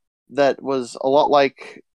was a lot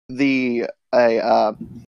like the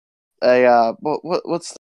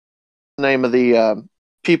what's the name of the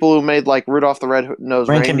people who made like Rudolph the Red-Nosed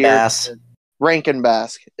Reindeer? Rankin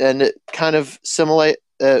Bass, and it kind of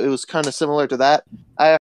it was kind of similar to that. I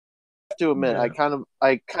have to admit, I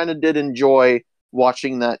kind of did enjoy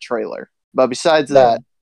watching that trailer. But besides that,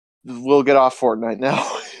 we'll get off Fortnite now.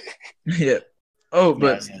 Yeah. Oh,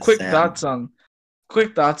 but quick thoughts on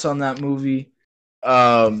that movie.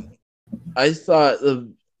 I thought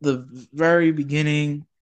the very beginning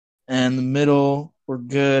and the middle were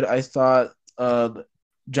good. I thought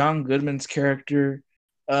John Goodman's character,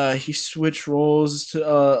 he switched roles to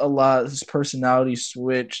a lot. His personality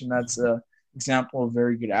switched, and that's an example of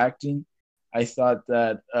very good acting. I thought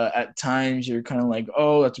that at times you're kind of like,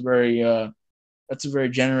 oh, that's a very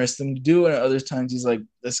generous thing to do, and at other times he's like,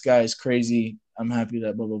 this guy is crazy. I'm happy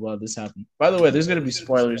that blah blah blah this happened. By the way, there's gonna be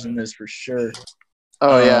spoilers in this for sure.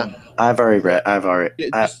 Oh yeah, I've already.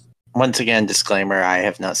 Once again, disclaimer: I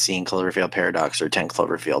have not seen Cloverfield Paradox or 10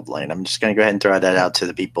 Cloverfield Lane. I'm just going to go ahead and throw that out to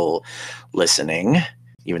the people listening,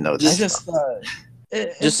 even though it's just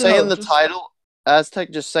saying the title, Aztec.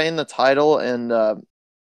 Just saying the title and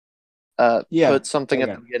put something at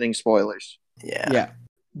the beginning. Spoilers. Yeah.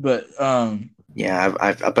 But I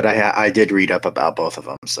did read up about both of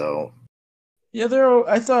them, so Yeah,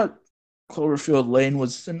 I thought Cloverfield Lane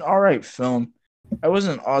was an all right film. I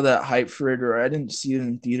wasn't all that hyped for it, or I didn't see it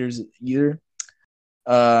in theaters either.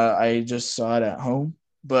 I just saw it at home,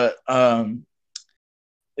 but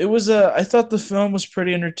it was I thought the film was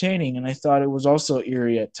pretty entertaining, and I thought it was also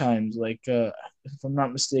eerie at times. Like, if I'm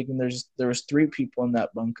not mistaken, there was three people in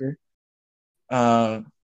that bunker. Uh,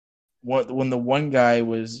 when the one guy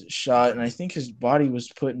was shot, and I think his body was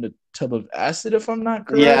put in a tub of acid, if I'm not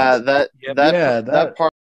Yeah, correct. Yep. that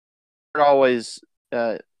part always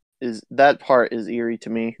that part is eerie to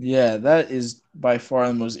me. Yeah, that is by far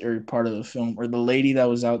the most eerie part of the film. Or the lady that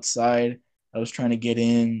was outside that was trying to get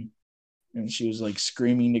in, and she was like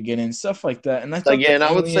screaming to get in, stuff like that. And I thought Again, the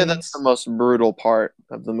I would say that's the aliens, most brutal part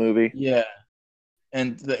of the movie. yeah,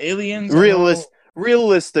 and the aliens, I know,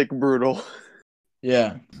 Realistic brutal.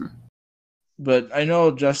 yeah, but I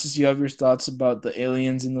know, Justice, you have your thoughts about the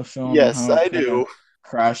aliens in the film and Yes, how it I kind of do.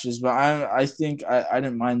 crashes, but I think I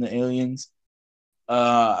didn't mind the aliens.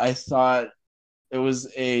 I thought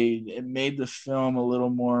it made the film a little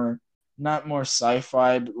more, not more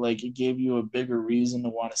sci-fi, but like it gave you a bigger reason to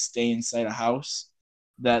want to stay inside a house,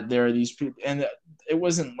 that there are these people, and it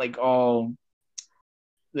wasn't like all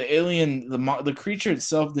the alien, the creature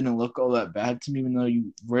itself didn't look all that bad to me, even though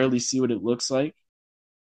you rarely see what it looks like.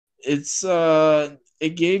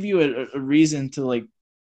 It gave you a reason to like,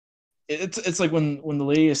 it's like when the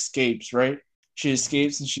lady escapes, right? She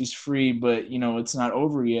escapes and she's free, but it's not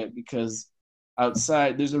over yet, because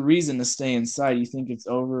outside there's a reason to stay inside. You think it's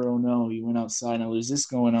over, oh no, you went outside, now there's this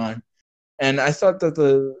going on. And I thought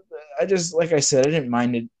that I just, like I said, I didn't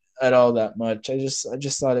mind it at all that much. I just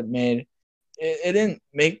thought it didn't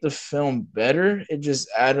make the film better. It just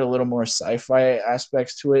added a little more sci-fi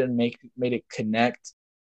aspects to it and made it connect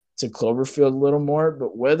to Cloverfield a little more.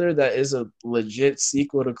 But whether that is a legit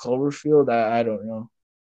sequel to Cloverfield, I don't know.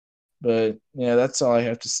 But yeah, that's all I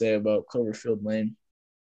have to say about Cloverfield Lane.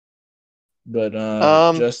 But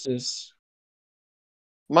Um, Justice,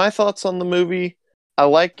 my thoughts on the movie. I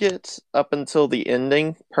like it up until the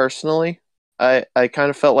ending. Personally, I kind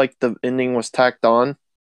of felt like the ending was tacked on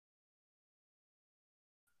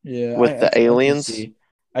yeah, with the aliens.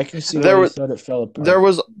 I can see why There you was thought it fell there apart.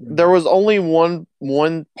 was there was only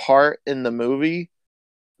one part in the movie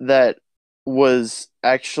that was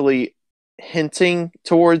actually hinting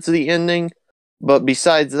towards the ending, but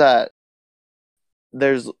besides that,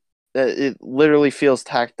 there's it literally feels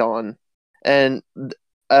tacked on. And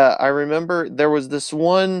I remember there was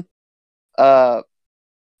uh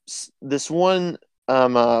this one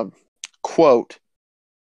quote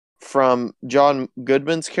from John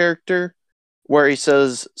Goodman's character where he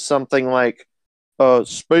says something like,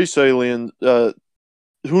 space aliens,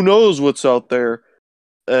 who knows what's out there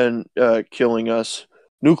and killing us,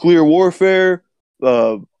 nuclear warfare,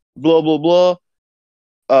 blah blah blah,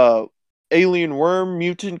 uh alien worm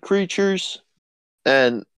mutant creatures.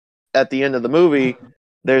 And at the end of the movie,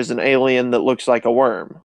 there's an alien that looks like a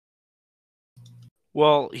worm.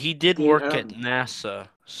 Well, he did See, work at NASA,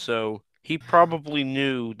 so he probably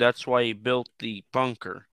knew that's why he built the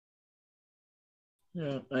bunker.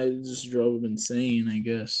 yeah, I just drove him insane, I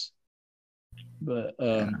guess. But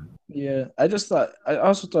yeah, I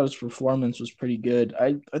also thought his performance was pretty good.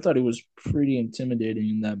 I thought he was pretty intimidating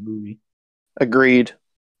in that movie. Agreed.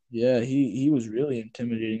 Yeah, he was really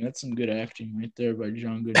intimidating. That's some good acting right there by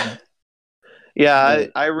John Goodman. Yeah,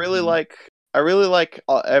 But I really like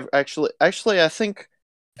actually I think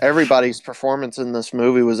everybody's performance in this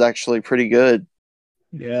movie was actually pretty good.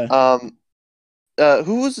 yeah, Um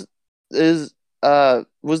who was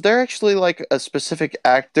there actually like a specific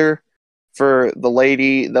actor for the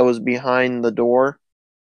lady that was behind the door?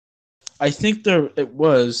 I think there it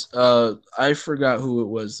was. I forgot who it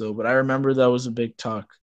was though, but I remember that was a big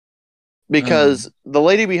talk. Because the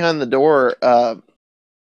lady behind the door,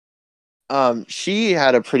 she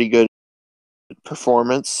had a pretty good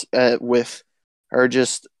performance with her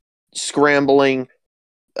just scrambling,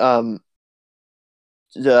 um,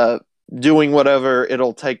 uh, doing whatever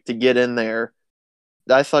it'll take to get in there.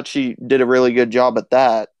 I thought she did a really good job at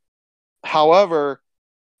that. However,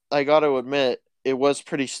 I got to admit, it was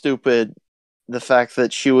pretty stupid the fact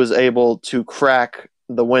that she was able to crack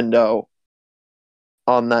the window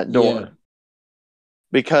on that Yeah, door.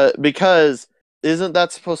 Because isn't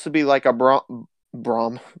that supposed to be like a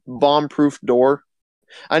bomb proof door?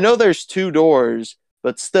 I know there's two doors,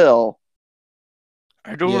 but still,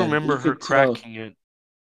 I don't yeah, you remember her could tell. cracking it.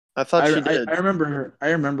 I thought she did. I remember her. I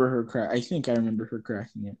remember her crack. I think I remember her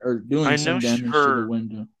cracking it or doing I know some damage to the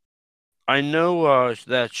window. I know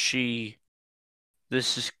that she.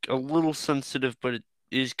 This is a little sensitive, but it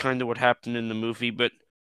is kind of what happened in the movie. But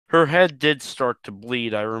Her head did start to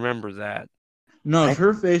bleed. I remember that. No, I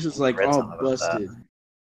her face was like read all something about that. busted.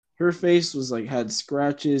 Her face was like had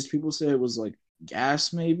scratches. People say it was like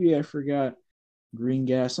gas, maybe. I forgot. Green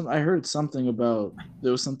gas. I heard something about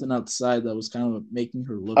there was something outside that was kind of making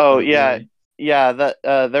her look Oh that yeah, way. yeah. That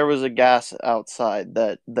there was a gas outside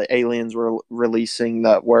that the aliens were releasing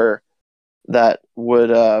that would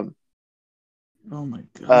Oh my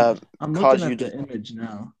uh god. I'm looking cause you at the to image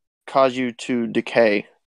now. decay.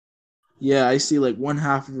 Yeah, I see like one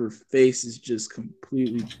half of her face is just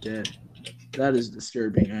completely dead. That is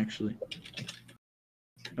disturbing actually.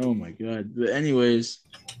 Oh my god. But anyways,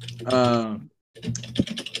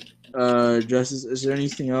 uh Justice, is there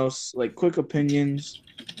anything else? Like quick opinions?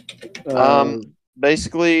 Um, Uh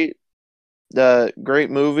basically, the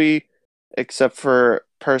great movie, except for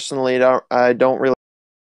personally, I don't really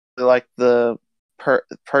like the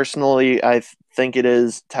personally. Think it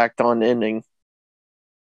is tacked on ending.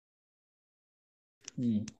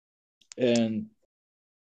 and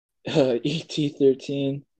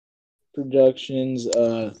ET13 Productions,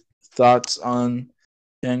 thoughts on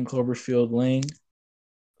 10 Cloverfield Lane?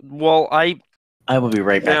 Well, I will be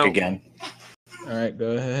right back Now- again. All right,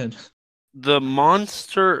 go ahead. the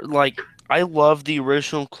monster, like, I love the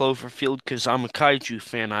original Cloverfield because I'm a kaiju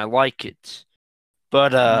fan. I like it.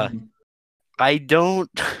 But, I don't.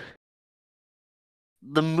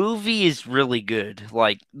 The movie is really good.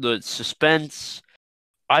 Like, the suspense.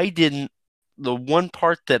 The one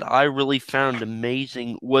part that I really found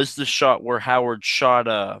amazing was the shot where Howard shot,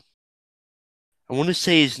 I want to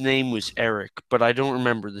say his name was Eric, but I don't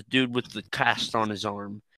remember. The dude with the cast on his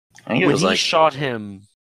arm. I think it When was he like shot him.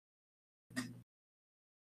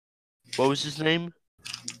 What was his name?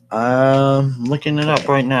 looking it up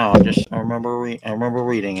right now. I remember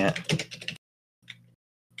reading it.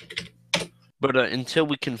 But until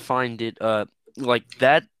we can find it, like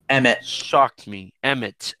that Emmett. shocked me.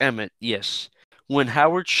 Emmett, yes. When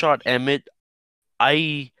Howard shot Emmett,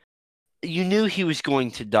 you knew he was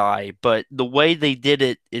going to die, but the way they did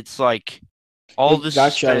it, it's like all It the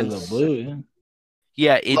got shot out of the suspense. blue,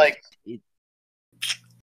 yeah. Yeah,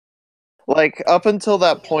 Like up until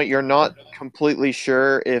that point, you're not completely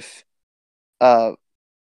sure if uh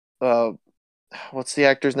uh what's the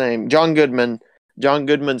actor's name? John Goodman. John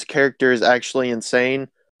Goodman's character is actually insane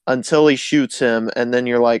until he shoots him, and then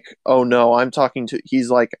you're like, oh no, I'm talking to. He's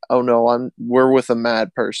like, oh no, we're with a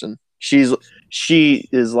mad person. She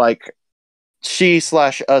is like,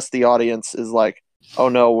 she/us, the audience, is like, oh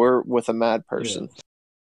no, we're with a mad person.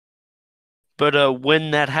 but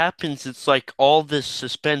when that happens, it's like all this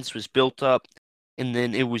suspense was built up, and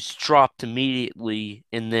then it was dropped immediately,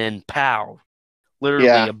 and then pow, literally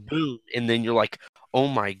Yeah. a boom, and then you're like, oh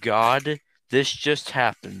my god, this just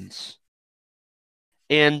happens.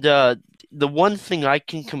 And the one thing I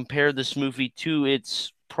can compare this movie to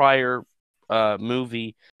its prior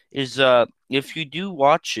movie is if you do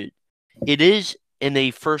watch it, it is in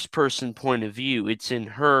a first person point of view. It's in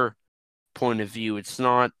her point of view. It's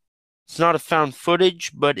not a found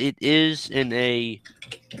footage, but it's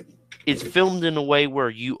filmed in a way where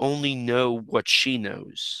you only know what she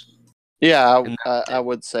knows. Yeah, And I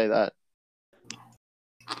would say that.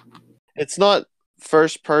 It's not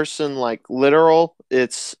first person like literal.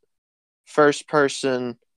 It's first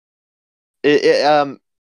person.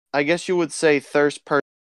 I guess you would say third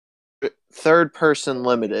person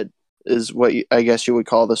limited is what I guess you would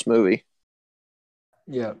call this movie.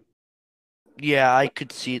 Yeah. Yeah, I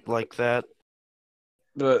could see it like that.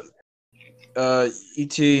 But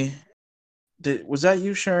ET, was that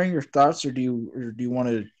you sharing your thoughts, or do you want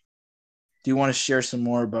to share some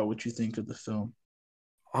more about what you think of the film?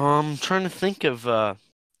 I'm trying to think of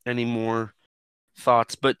any more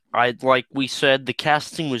thoughts, but like we said, the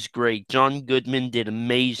casting was great. John Goodman did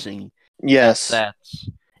amazing Yes. at that.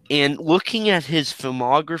 And looking at his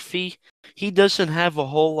filmography, he doesn't have a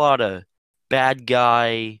whole lot of bad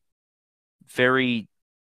guy, very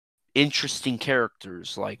interesting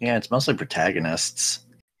characters. Like Yeah, it's mostly protagonists.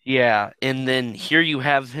 yeah, and then here you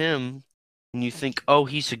have him, and you think, oh,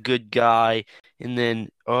 he's a good guy, and then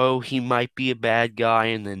oh, he might be a bad guy,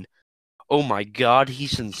 and then oh my god,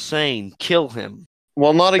 he's insane, kill him.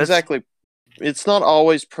 Well, not exactly. It's not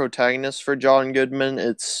always protagonist for John Goodman.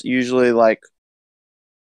 It's usually like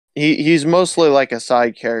he's mostly like a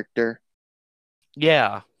side character.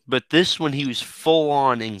 Yeah, but this one he was full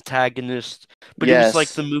on antagonist. But it Yes. was like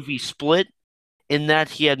the movie Split, in that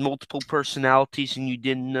he had multiple personalities and you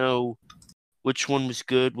didn't know which one was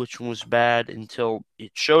good, which one was bad until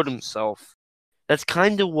it showed himself. That's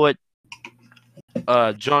kind of what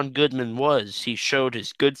John Goodman was. He showed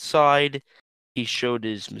his good side, he showed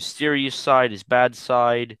his mysterious side, his bad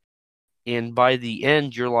side, And by the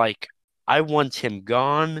end, you're like, I want him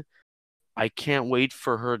gone. I can't wait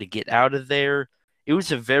for her to get out of there. It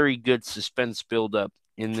was a very good suspense buildup.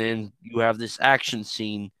 And then you have this action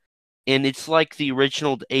scene. And it's like the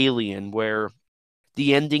original Alien, where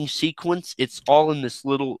the ending sequence, it's all in this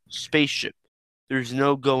little spaceship. There's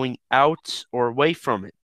no going out or away from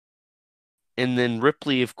it. And then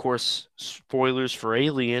Ripley, of course, spoilers for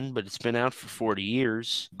Alien, but it's been out for 40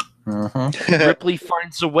 years. Ripley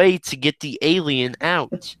finds a way to get the alien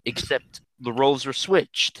out, except the roles are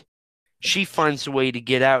switched. She finds a way to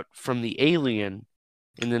get out from the alien,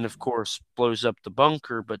 and then, of course, blows up the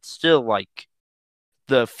bunker, but still, like,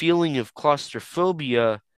 the feeling of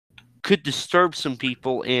claustrophobia could disturb some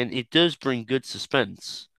people, and it does bring good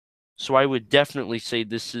suspense. So I would definitely say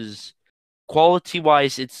this is,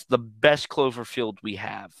 quality-wise, it's the best Cloverfield we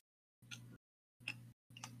have.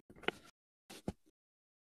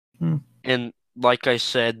 And like I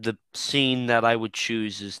said, the scene that I would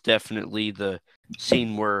choose is definitely the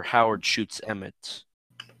scene where Howard shoots Emmett.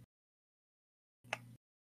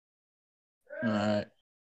 Alright.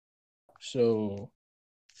 So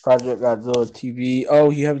Project Godzilla TV.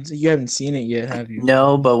 Oh, you haven't seen it yet, have you?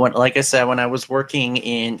 No, but like I said, when I was working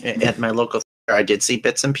at my local theater, I did see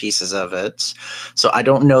bits and pieces of it. So I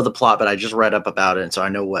don't know the plot, but I just read up about it, and so I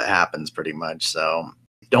know what happens pretty much. So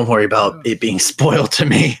don't worry about it being spoiled to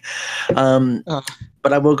me.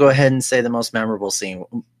 But I will go ahead and say the most memorable scene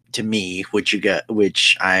to me,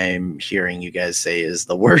 which I'm hearing you guys say is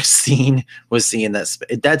the worst scene, was seeing that.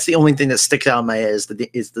 That's the only thing that sticks out in my head is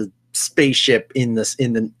the spaceship with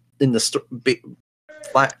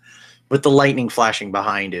the lightning flashing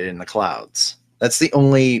behind it in the clouds. That's the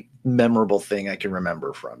only memorable thing I can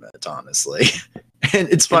remember from it, honestly. And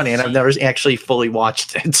it's funny, and I've never actually fully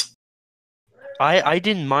watched it. I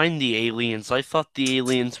didn't mind the aliens. I thought the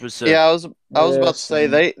aliens was I was about to say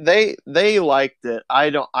they liked it.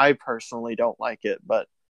 I personally don't like it, but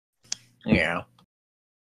yeah.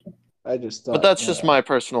 I just thought, but that's just my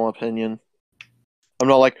personal opinion. I'm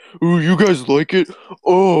not like, ooh, you guys like it?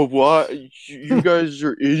 Oh, why? You guys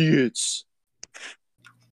are idiots.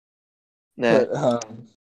 Nah. But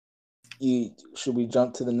should we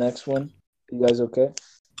jump to the next one? You guys okay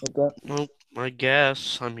with that? Well, I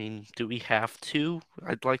guess. I mean, do we have to?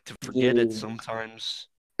 I'd like to forget it sometimes.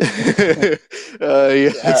 Yes.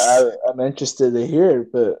 I'm interested to hear,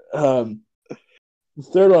 but the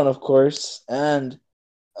third one, of course, and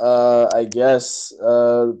I guess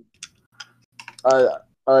all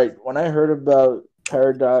right. When I heard about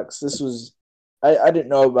Paradox, this was I didn't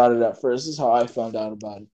know about it at first. This is how I found out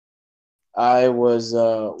about it. I was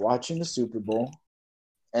watching the Super Bowl,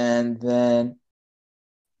 and then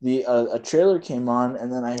a trailer came on,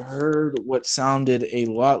 and then I heard what sounded a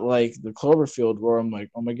lot like the Cloverfield roar. I'm like,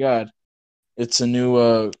 oh my god, it's a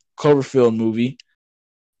new Cloverfield movie.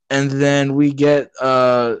 And then we get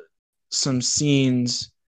some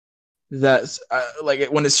scenes that, like,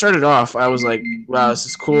 when it started off, I was like, wow, this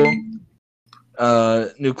is cool.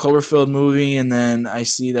 New Cloverfield movie, and then I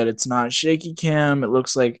see that it's not shaky cam. It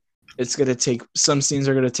looks like some scenes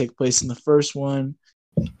are gonna take place in the first one.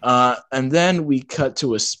 And then we cut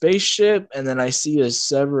to a spaceship, and then I see a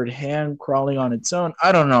severed hand crawling on its own.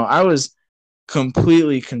 I don't know. I was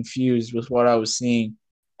completely confused with what I was seeing.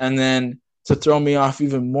 And then to throw me off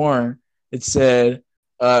even more, it said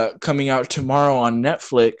coming out tomorrow on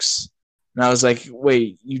Netflix. And I was like,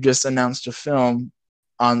 wait, you just announced a film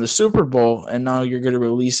on the Super Bowl, and now you're going to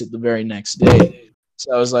release it the very next day.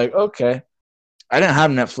 So I was like, okay. I didn't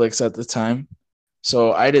have Netflix at the time,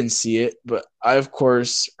 so I didn't see it, but I, of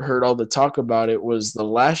course, heard all the talk about it. Was the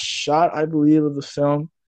last shot, I believe, of the film,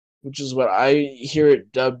 which is what I hear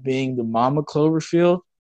it dubbed being the Mama Cloverfield.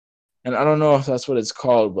 And I don't know if that's what it's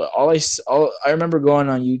called, but I remember going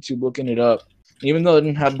on YouTube, looking it up. Even though it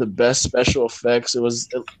didn't have the best special effects, it was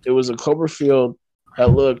a Cloverfield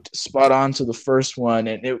that looked spot on to the first one,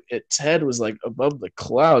 and its head was like above the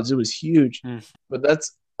clouds. It was huge. But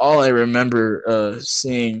that's all I remember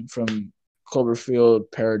seeing from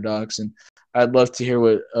Cloverfield Paradox, and I'd love to hear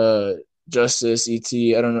what Justice, ET.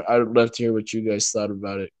 I don't know. I'd love to hear what you guys thought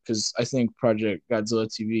about it, because I think Project Godzilla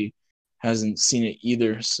TV hasn't seen it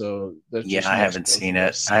either. So that's I haven't seen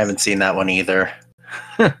it. I haven't seen that one either.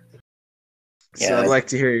 So I'd like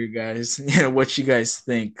to hear you guys, what you guys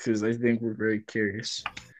think, because I think we're very curious.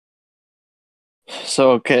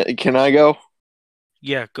 So can I go?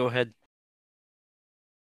 Yeah, go ahead.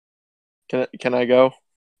 Can I go?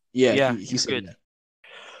 Yeah, he said good. that.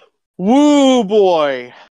 Woo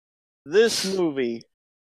boy, this movie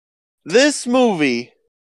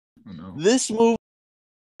Oh, no. this movie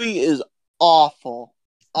is awful.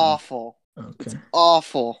 Okay. It's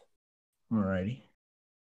awful. Alrighty.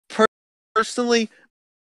 Personally,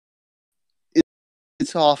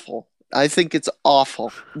 it's awful. I think it's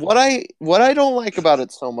awful. What I don't like about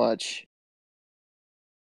it so much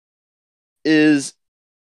is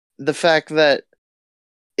the fact that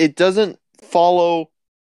it doesn't follow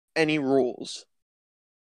any rules.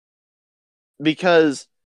 Because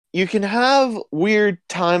you can have weird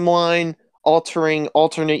timeline altering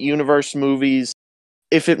alternate universe movies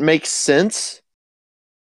if it makes sense.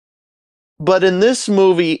 But in this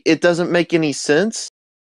movie, it doesn't make any sense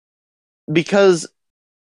because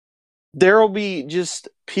there will be just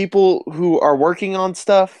people who are working on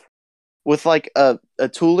stuff with like a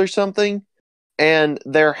tool or something, and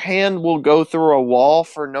their hand will go through a wall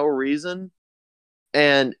for no reason,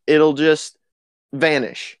 and it'll just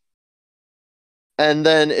vanish. And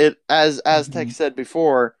then it, as Tech said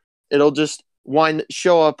before, it'll just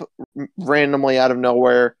show up randomly out of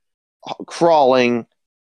nowhere, crawling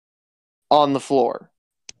on the floor,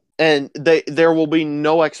 and there will be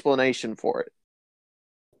no explanation for it.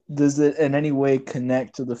 Does it in any way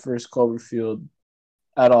connect to the first Cloverfield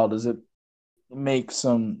at all? Does it make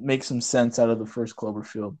some sense out of the first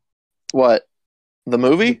Cloverfield? What? The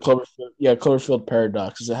movie? Cloverfield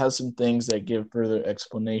Paradox. Because it has some things that give further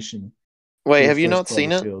explanation. Wait, have you not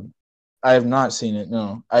seen it? I have not seen it.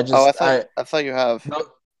 No, I thought you have.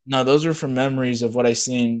 No, those are from memories of what I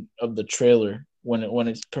seen of the trailer when it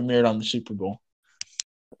premiered on the Super Bowl.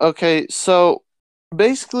 Okay, so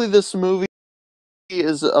basically, this movie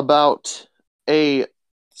is about a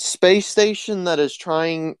space station that is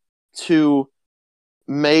trying to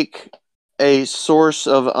make a source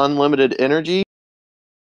of unlimited energy,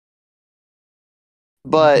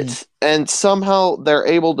 but and somehow they're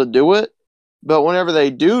able to do it. But whenever they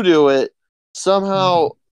do it, somehow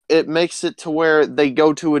it makes it to where they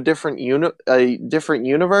go to a different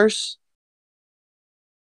universe.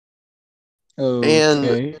 Okay.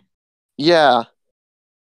 And yeah.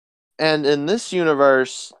 And in this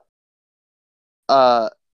universe,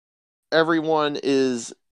 everyone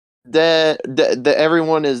is dead.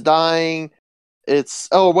 Everyone is dying. It's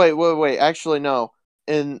wait. Actually, no.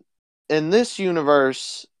 In this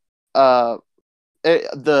universe,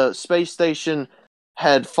 the space station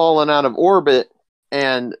had fallen out of orbit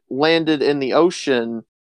and landed in the ocean.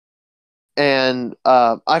 And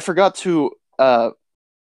I forgot to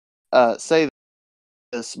say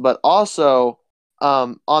this, but also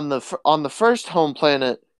on the first home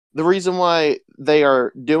planet, the reason why they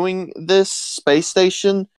are doing this space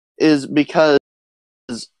station is because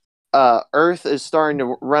Earth is starting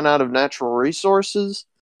to run out of natural resources,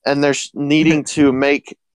 and they're needing to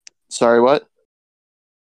make. Sorry, what?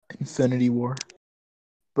 Infinity War.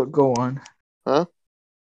 But go on. Huh?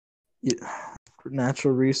 Yeah.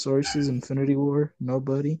 Natural resources, Infinity War,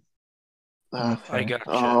 nobody. Okay. I got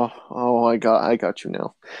you. Oh, I got you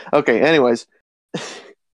now. Okay. Anyways,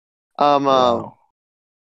 wow.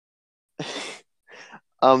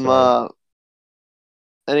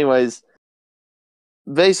 Anyways,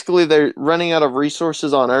 basically they're running out of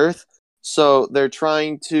resources on Earth, so they're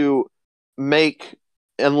trying to make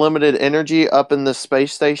unlimited energy up in the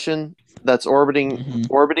space station that's orbiting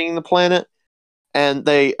the planet, and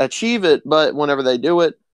they achieve it. But whenever they do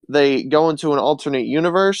it, they go into an alternate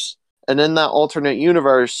universe, and in that alternate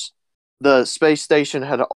universe, the space station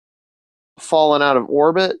had fallen out of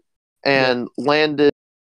orbit and landed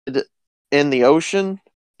in the ocean,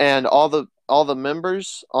 and all the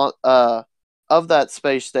members of that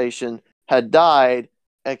space station had died,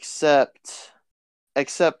 except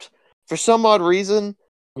for some odd reason,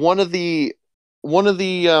 one of the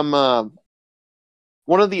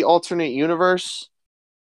alternate universe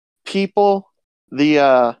people,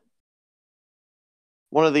 one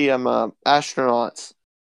of the astronauts,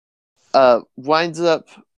 winds up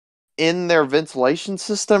in their ventilation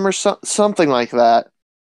system or something like that,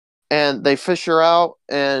 and they fish her out,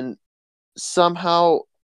 and somehow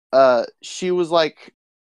she was like,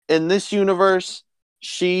 in this universe,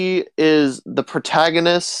 she is the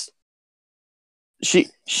protagonist.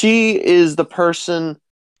 She is the person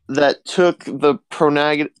that took the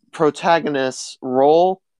protagonist's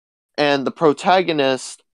role, and the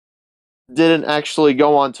protagonist didn't actually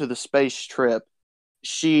go on to the space trip.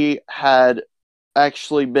 She had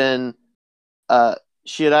actually been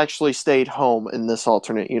she had actually stayed home in this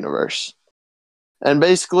alternate universe. And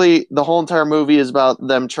basically, the whole entire movie is about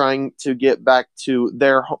them trying to get back to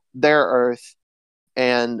their Earth,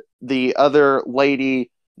 and the other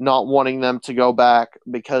lady not wanting them to go back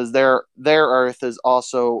because their Earth is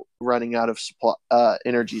also running out of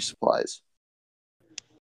energy supplies.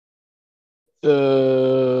 I'd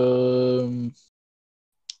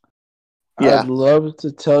love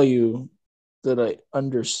to tell you that I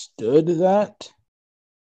understood that.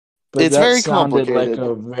 But It's that very sounded like complicated.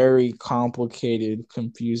 a very complicated,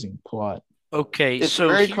 confusing plot. Okay, It's so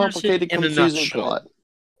very here's it complicated, in a confusing nutshell. plot.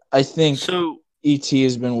 I think So, E.T.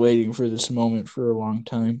 has been waiting for this moment for a long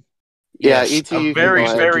time. Yeah, yes, E.T., a you can very, go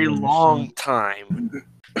ahead. very Give him a long shot. time.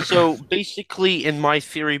 So, basically, in my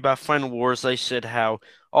theory about Final Wars, I said how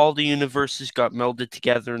all the universes got melded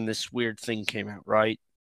together and this weird thing came out, right?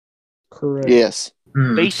 Correct. Yes.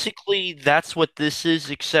 Basically, that's what this is,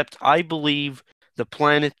 except I believe the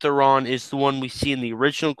planet they're on is the one we see in the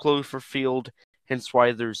original Cloverfield, hence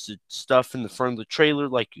why there's the stuff in the front of the trailer,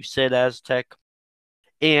 like you said, Aztec.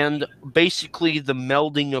 And basically, the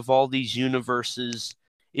melding of all these universes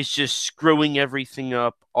is just screwing everything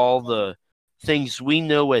up. All the things we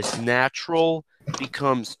know as natural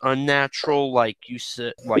becomes unnatural, like you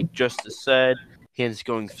said, like Justice said, hands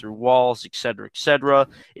going through walls, etc., etc.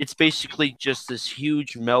 It's basically just this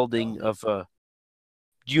huge melding of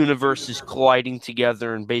universes colliding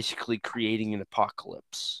together and basically creating an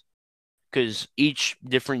apocalypse. Because each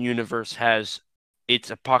different universe has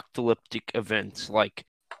its apocalyptic events. Like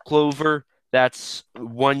Clover, that's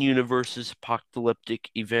one universe's apocalyptic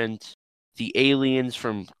event. The aliens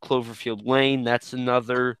from Cloverfield Lane, that's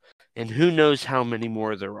another. And who knows how many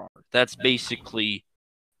more there are. That's basically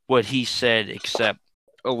what he said, except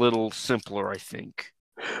a little simpler, I think.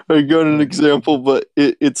 I got an example, but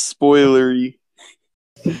it's spoilery.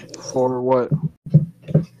 For what?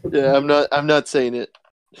 Yeah, I'm not saying it.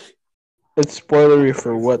 It's spoilery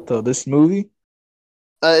for what though? This movie?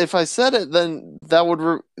 If I said it, then that would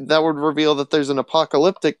reveal that there's an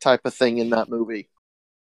apocalyptic type of thing in that movie.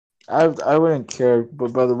 I wouldn't care,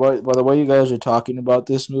 but by the way you guys are talking about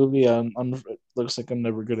this movie, it looks like I'm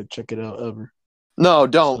never gonna check it out ever. No,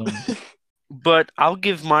 don't. So, But I'll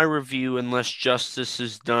give my review unless Justice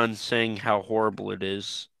is done saying how horrible it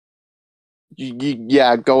is.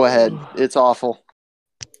 Yeah, go ahead. It's awful.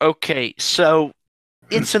 Okay, so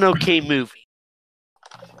it's an okay movie.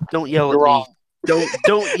 Don't yell at You're me. wrong.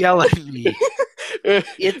 Don't yell at me.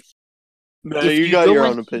 It's No, if you you got go your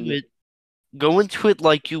own into opinion. it, go into it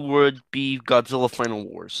like you would be Godzilla Final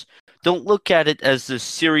Wars. Don't look at it as this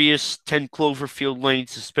serious 10 Cloverfield Lane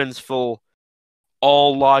suspenseful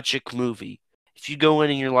all logic movie. If you go in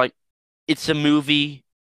and you're like, it's a movie,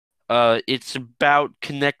 it's about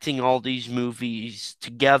connecting all these movies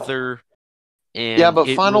together, and Yeah, but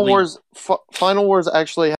it Final really Wars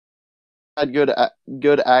actually had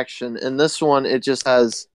good action. In this one, it just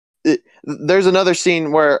has. There's another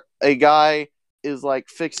scene where a guy is like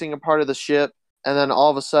fixing a part of the ship, and then all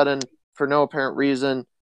of a sudden, for no apparent reason,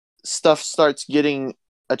 stuff starts getting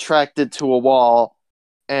attracted to a wall,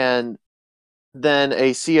 and then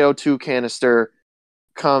a CO2 canister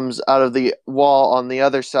comes out of the wall on the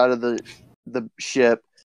other side of the ship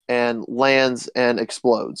and lands and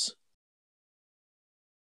explodes.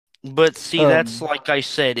 But see, that's um, like I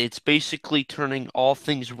said, it's basically turning all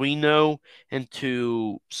things we know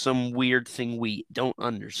into some weird thing we don't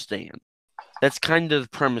understand. That's kind of the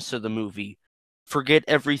premise of the movie. Forget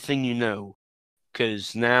everything you know,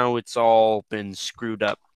 because now it's all been screwed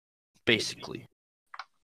up, basically.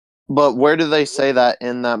 But where do they say that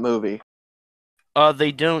in that movie?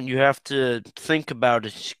 They don't. You have to think about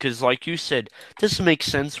it, because like you said, it doesn't make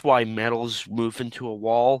sense why metals move into a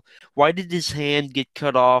wall. Why did his hand get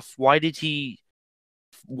cut off? Why did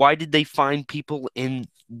they find people in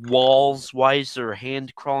walls? Why is there a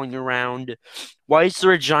hand crawling around? Why is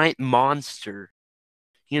there a giant monster?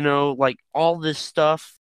 Like all this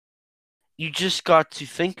stuff. You just got to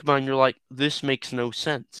think about it and you're like, this makes no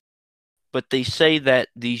sense. But they say that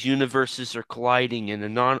these universes are colliding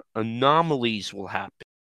and anomalies will happen.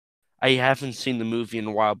 I haven't seen the movie in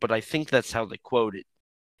a while, but I think that's how they quote it.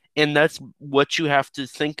 And that's what you have to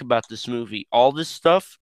think about this movie. All this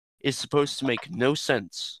stuff is supposed to make no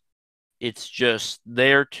sense. It's just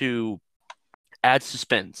there to add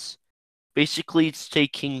suspense. Basically, it's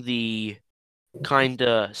taking the kind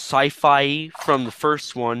of sci-fi from the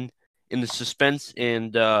first one in the suspense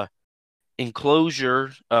and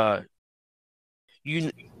enclosure.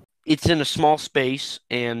 It's in a small space,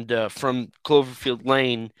 and from Cloverfield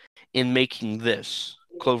Lane in making this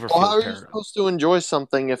Well, how Cloverfield are you Paradox. supposed to enjoy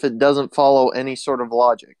something if it doesn't follow any sort of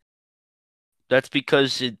logic? That's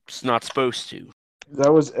because it's not supposed to.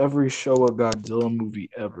 that was every Showa Godzilla movie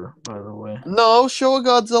ever, by the way. No, Showa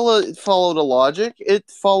Godzilla followed a logic. It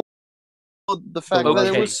followed the fact that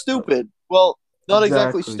it Okay. was stupid. Well, not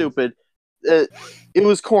exactly Exactly. stupid. It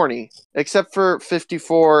was corny, except for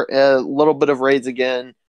 54, a little bit of Raids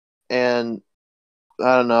Again, and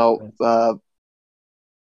I don't know,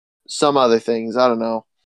 some other things. I don't know.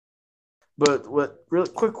 But what? Real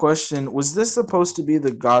quick question: was this supposed to be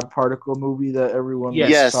the God Particle movie that everyone was Yes,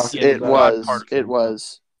 Yes, talking yeah, the it about? God was. particle. It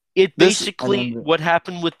was. It This basically, what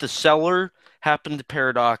happened with the Cellar happened to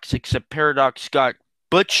Paradox, except Paradox got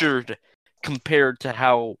butchered compared to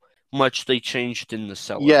how much they changed in the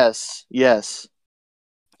Cellar. yes.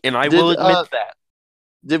 And I Did will admit that.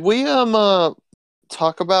 did we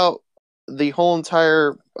talk about the whole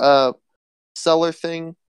entire Cellar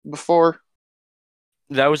thing before?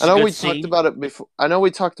 That was I a know good we scene. talked about it before. I know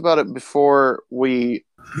we talked about it before we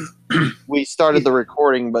started the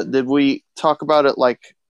recording, but did we talk about it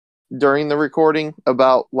like during the recording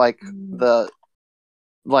about like the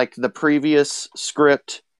previous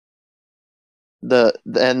script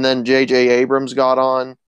and then J.J. Abrams got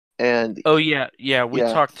on and Oh yeah, we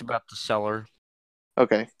Yeah. talked about the Cellar.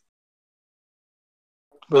 okay.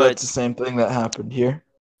 But But that's the same thing that happened here.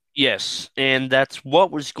 yes, and that's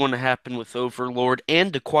what was going to happen with Overlord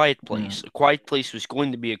and A Quiet Place. A Quiet Place was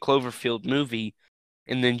going to be a Cloverfield movie,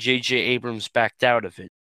 and then J.J. Abrams backed out of it.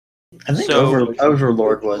 I think So-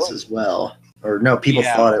 Overlord was as well. Or no, people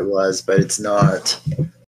Yeah. thought it was, but it's not.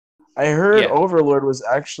 I heard Yeah. Overlord was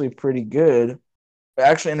actually pretty good.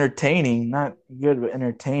 Actually entertaining. Not good, but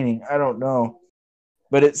entertaining. I don't know.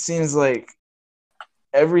 But it seems like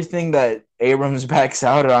everything that Abrams backs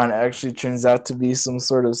out on actually turns out to be some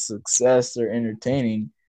sort of success or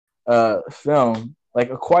entertaining film. Like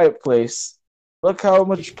A Quiet Place. Look how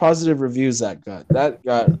much positive reviews that got. That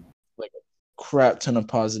got like a crap ton of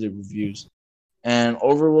positive reviews. And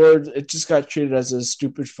Overlord, it just got treated as a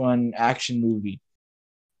stupid fun action movie.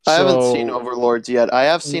 I haven't So- seen Overlords yet. I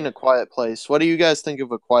have seen A Quiet Place. What do you guys think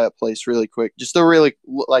of A Quiet Place? Really quick, just a really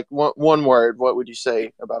like one word. What would you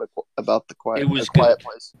say about the Quiet? It was A Quiet good.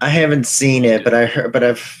 Place. I haven't seen it, but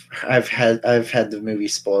I've had the movie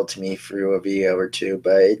spoiled to me through a video or two,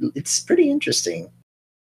 but it's pretty interesting.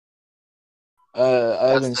 I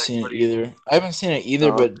haven't That's seen it pretty- either. I haven't seen it either,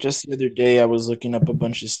 No. but just the other day I was looking up a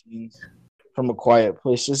bunch of scenes from A Quiet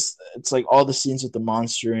Place. Just it's like all the scenes with the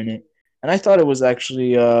monster in it, and I thought it was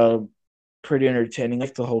actually pretty entertaining. I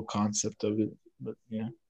like the whole concept of it, but yeah.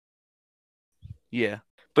 Yeah.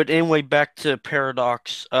 But anyway, back to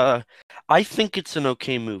Paradox. I think it's an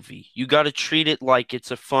okay movie. You got to treat it like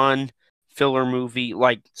it's a fun filler movie,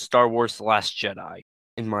 like Star Wars: The Last Jedi,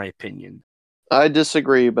 in my opinion. I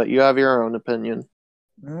disagree, but you have your own opinion.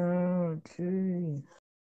 Okay.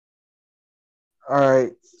 All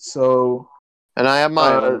right. So And I have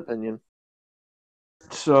my own Uh, opinion.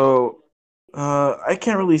 I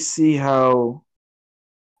can't really see how.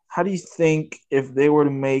 How do you think if they were to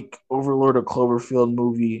make Overlord a Cloverfield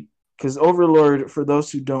movie? Because Overlord, for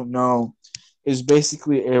those who don't know, is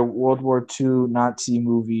basically a World War II Nazi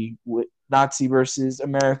movie, with Nazi versus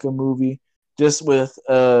America movie, just with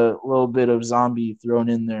a little bit of zombie thrown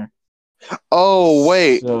in there. Oh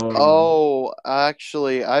wait. So- Oh,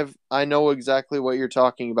 actually, I know exactly what you're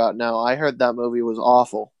talking about now. I heard that movie was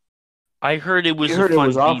awful. I heard it was You a heard it fun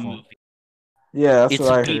was B awful. movie. Yeah, that's It's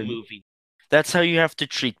what I a B heard. movie. That's how you have to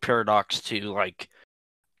treat Paradox too. Like,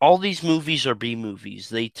 all these movies are B movies.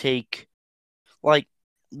 They take, like,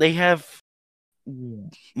 they have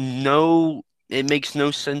no. It makes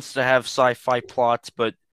no sense to have sci-fi plots,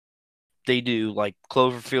 but they do. Like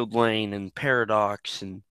Cloverfield Lane and Paradox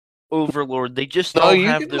and Overlord. They just No, all you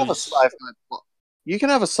have can have a those. sci-fi plot. You can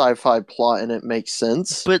have a sci-fi plot and it makes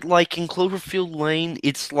sense. But like in Cloverfield Lane,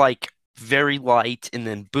 it's like very light, and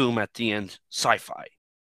then boom at the end, sci-fi.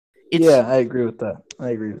 It's Yeah, I agree with that.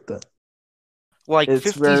 like It's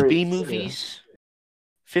 50s very- B movies.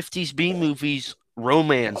 50s B movies,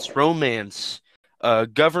 romance,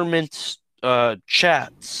 government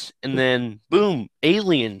chats, and then boom,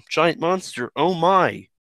 alien, giant monster. Oh my.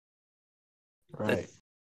 Right.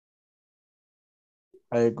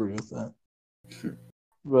 I agree with that.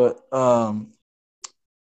 But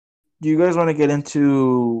do you guys want to get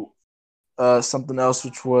into something else,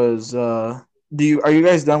 which was are you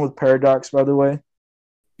guys done with Paradox, by the way?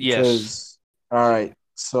 Yes. Because all right.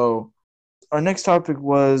 So our next topic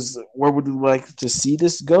was where would we like to see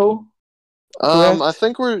this go? Correct? I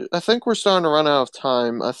think we're starting to run out of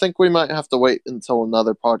time. I think we might have to wait until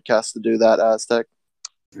another podcast to do that, Aztec.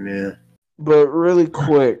 Yeah. But really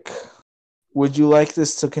quick, would you like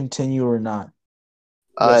this to continue or not?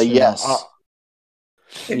 Yes or no?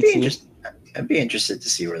 Yes. I'd be interested to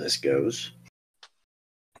see where this goes.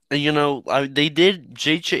 You know,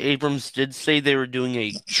 J.J. Abrams did say they were doing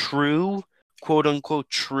a true, quote unquote,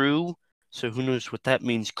 true. So who knows what that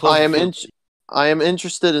means? I am Cloverfield. I am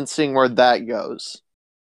interested in seeing where that goes.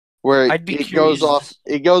 Where I'd be it curious goes off.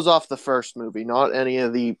 It goes off the first movie, not any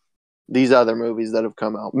of these other movies that have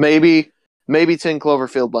come out. Maybe 10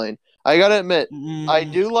 Cloverfield Lane. I gotta admit, I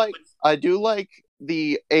Mm, do like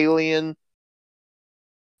the alien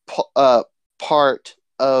part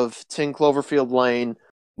of 10 Cloverfield Lane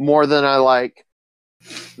more than I like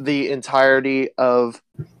the entirety of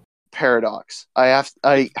Paradox. I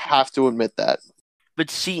have to admit that. but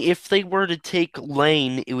see, if they were to take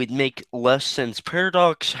Lane, it would make less sense.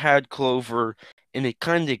 Paradox had Clover, and it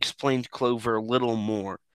kind of explained Clover a little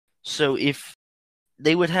more. So if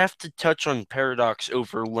they would have to touch on Paradox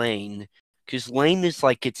over Lane, because Lane is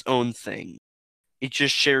like its own thing. It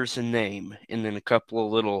just shares a name, and then a couple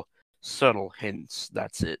of little subtle hints.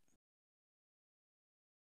 That's it.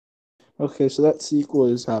 Okay, so that sequel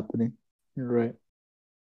is happening. You're right.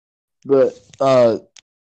 But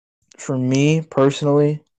for me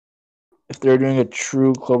personally, if they're doing a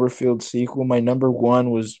true Cloverfield sequel, my number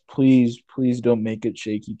one was please don't make it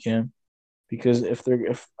shaky cam, because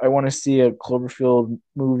if I want to see a Cloverfield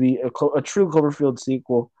movie, a true Cloverfield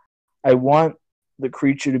sequel, I want the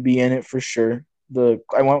creature to be in it for sure.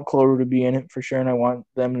 I want Clover to be in it for sure, and I want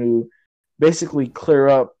them to basically clear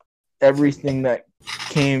up everything that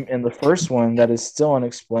came in the first one that is still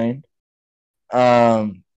unexplained.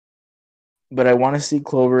 Um, but I want to see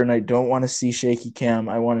Clover, and I don't want to see shaky cam.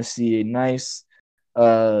 I want to see a nice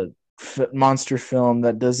uh, monster film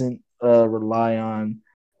that doesn't rely on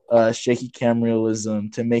shaky cam realism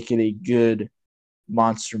to make it a good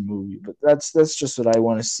monster movie. But that's just what I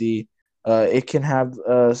want to see. It can have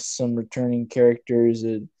some returning characters.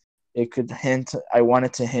 It could hint. I want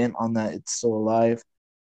it to hint on that it's still alive,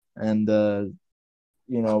 and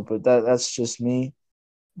but that's just me.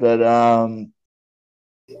 But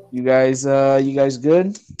you guys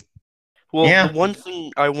good? Well, the Yeah. one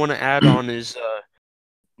thing I want to add on is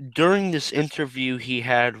during this interview he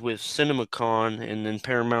had with CinemaCon and then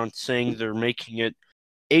Paramount saying they're making it,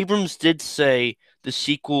 Abrams did say the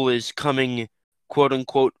sequel is coming, quote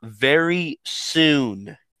unquote, very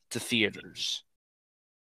soon to theaters.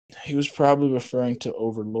 He was probably referring to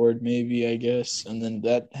Overlord, maybe, I guess, and then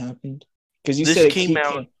that happened because you This said came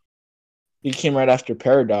out, he came right after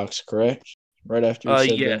Paradox, correct? Right after he said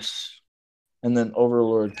that, yes. and then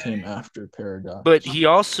Overlord came after Paradox. But he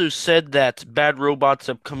also said that Bad Robot's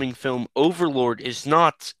upcoming film Overlord is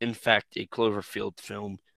not, in fact, a Cloverfield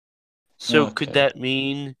film. So could Okay. that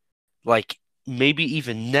mean, like, maybe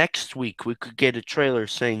even next week we could get a trailer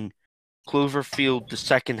saying Cloverfield the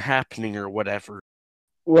second happening or whatever?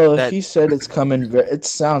 Well, if That, he said it's coming, it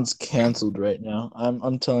sounds canceled right now.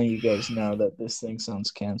 I'm telling you guys now that this thing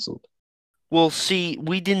sounds canceled. well, see,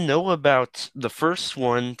 we didn't know about the first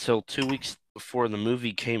one till 2 weeks before the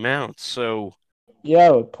movie came out, so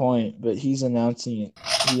Yeah, a point, but he's announcing it.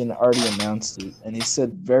 He already announced it, and he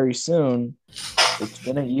said very soon. It's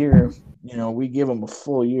been a year. We give him a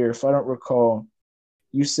full year. If I don't recall,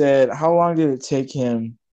 you said how long did it take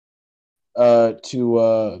him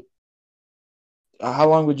to how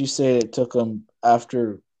long would you say it took him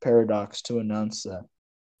after Paradox to announce that?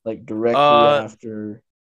 Like directly uh, after,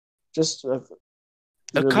 just a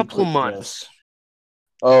a really couple of quick guess. months.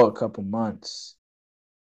 Oh, a couple months.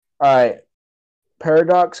 All right.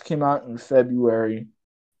 Paradox came out in February,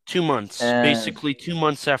 2 months. and Basically 2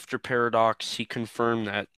 months after Paradox, he confirmed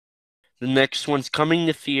that the next one's coming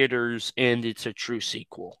to theaters and it's a true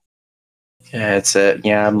sequel. Yeah, it's a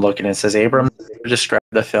yeah. I'm looking. It says Abrams described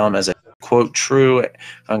the film as a quote true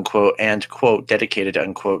unquote and quote dedicated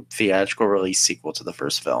unquote theatrical release sequel to the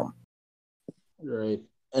first film. right.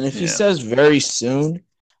 And if he Yeah. says very soon,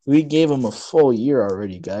 we gave him a full year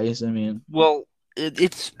already, guys. I mean, Well,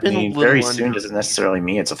 it's I been a mean, very little soon under doesn't a year. necessarily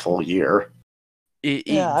mean it's a full year.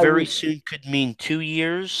 yeah, I Very would. soon could mean 2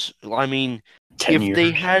 years. I mean, 10 if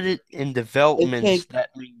they years. had it in It development, take.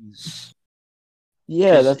 that means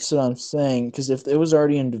Yeah, because that's what I'm saying. Because if it was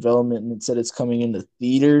already in development and it said it's coming into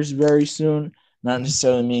theaters very soon, not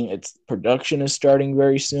necessarily meaning its production is starting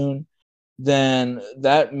very soon, then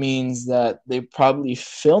that means that they probably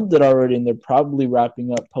filmed it already and they're probably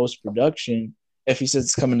wrapping up post production. If he says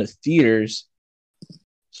it's coming to theaters,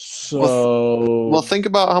 Well, so think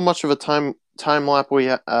about how much of a time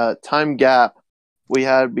gap we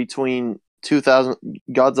had between 2000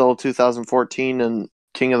 Godzilla 2014 and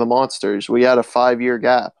King of the Monsters. We had a 5 year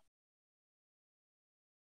gap.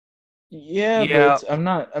 yeah, yeah, but I'm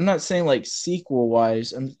not saying like sequel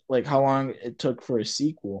wise. I'm like how long it took for a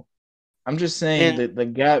sequel. I'm just saying and that the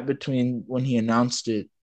gap between when he announced it,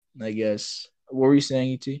 I guess. What were you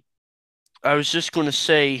saying, ET? I was just going to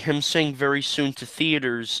say him saying very soon to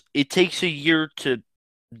theaters. It takes a year to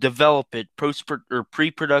develop it. Or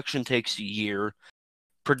pre-production takes a year.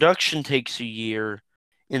 Production takes a year,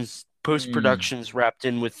 and post Mm. production is wrapped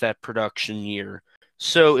in with that production year.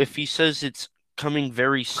 So if he says it's coming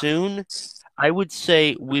very soon. I would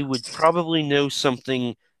say we would probably know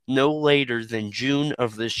something no later than June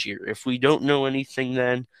of this year. If we don't know anything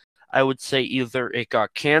then, I would say either it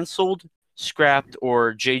got canceled, scrapped,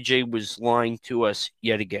 or JJ was lying to us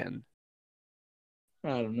yet again.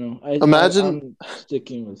 I don't know. Imagine- I'm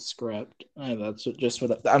sticking with scrapped. I'm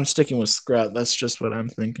sticking with scrap. That's just what I'm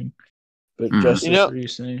thinking. But Justice, You know- what are you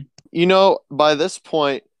saying? By this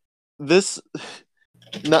point,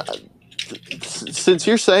 since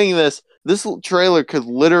you're saying this trailer could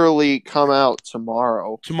literally come out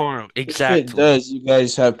tomorrow. Tomorrow, If exactly. it does, you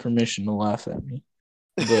guys have permission to laugh at me.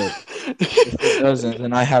 But if it doesn't,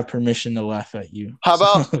 then I have permission to laugh at you. How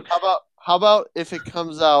about if it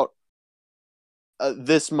comes out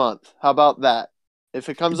this month? How about that? If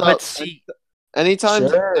it comes out anytime,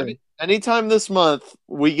 Sure. anytime this month,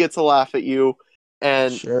 we get to laugh at you.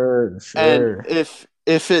 And Sure. and if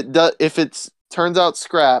it turns out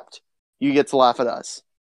scrapped, you get to laugh at us.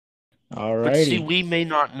 All But right. see, we may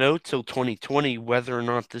not know till 2020 whether or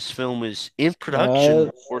not this film is in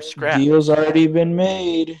production or scrapped. Deal's already been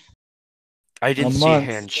made. I didn't a see a month.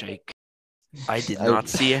 handshake. I did not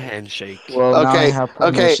see a handshake. Well, now I have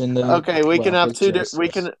permission to Okay. We can laugh have at two. Justice.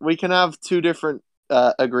 We can have two different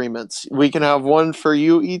agreements. We can have one for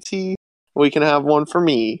you, ET. We can have one for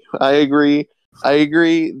me. I agree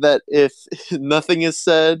that if nothing is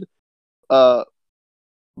said, no.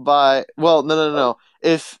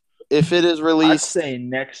 If it is I'd released, say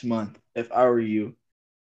next month if I were you,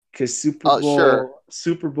 because sure.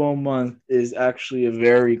 Super Bowl month is actually a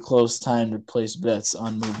very close time to place bets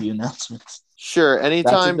on movie announcements. Sure. That's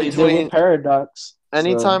Anytime what they did with Paradox.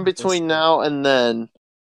 anytime between now and then,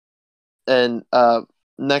 and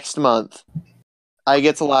next month, I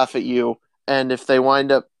get to laugh at you. And if they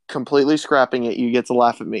wind up completely scrapping it, you get to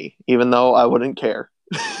laugh at me, even though I wouldn't care.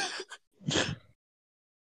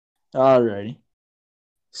 Alrighty.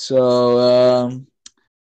 So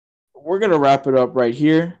we're gonna wrap it up right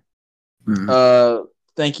here. Mhm.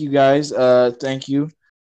 Thank you guys. Thank you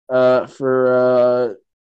for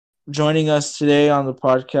joining us today on the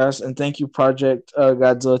podcast, and thank you Project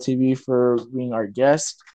Godzilla TV for being our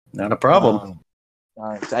guest. Not a problem.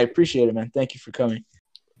 I appreciate it, man. Thank you for coming.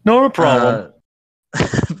 Not a problem.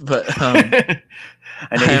 But I'm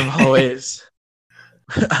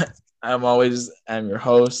your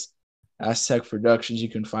host, Aztec Productions. You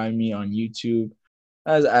can find me on YouTube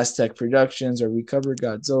as Aztec Productions, or we cover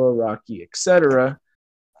Godzilla, Rocky, etc.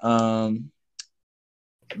 Then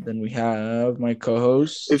we have my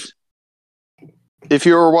co-host. If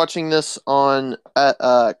you were watching this on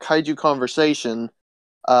Kaiju Conversation,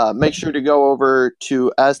 make sure to go over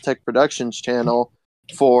to Aztec Productions channel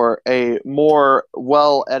for a more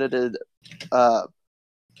well-edited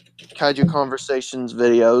Kaiju Conversations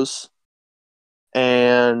videos.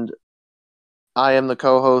 And I am the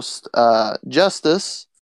co-host, Justice.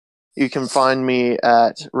 You can find me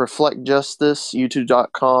at Reflect Justice,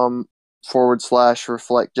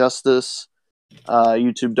 youtube.com/Reflect Justice,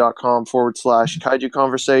 youtube.com/Kaiju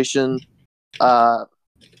Conversation.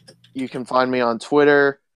 You can find me on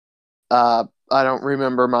Twitter. I don't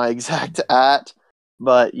remember my exact @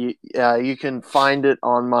 but you can find it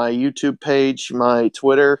on my YouTube page, my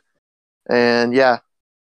Twitter, and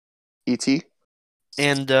ET.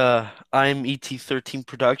 And I'm ET13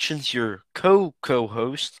 Productions, your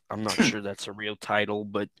co-host. I'm not sure that's a real title,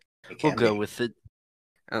 but we'll go with it.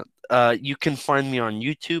 You can find me on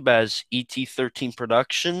YouTube as ET13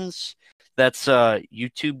 Productions. That's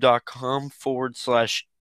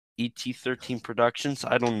youtube.com/ET13 Productions.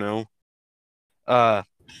 I don't know.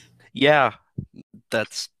 Yeah,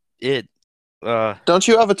 that's it. Don't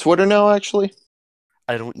you have a Twitter now, actually?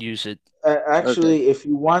 I don't use it. Actually, if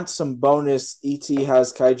you want some bonus, ET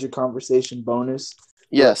has Kaiju Conversation bonus.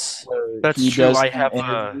 Yes. That's true. I have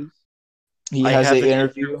He has an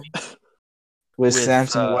interview with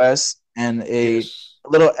Samson West and a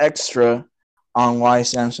little extra on why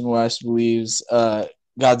Samson West believes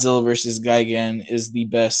Godzilla vs. Gigan is the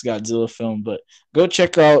best Godzilla film. But go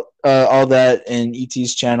check out all that in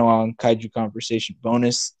ET's channel on Kaiju Conversation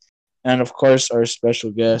bonus. And of course, our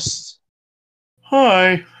special guest.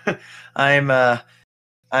 Hi, I'm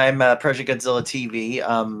Project Godzilla TV.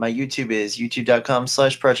 My YouTube is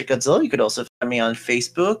youtube.com/Project Godzilla. You could also find me on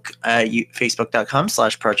Facebook,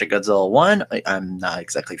 facebook.com/Project Godzilla 1. I'm not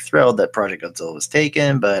exactly thrilled that Project Godzilla was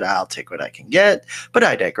taken, but I'll take what I can get. But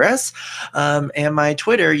I digress. And my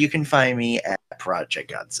Twitter, you can find me at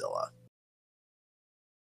Project Godzilla.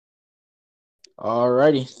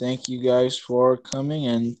 Alrighty, thank you guys for coming,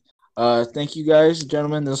 and thank you guys,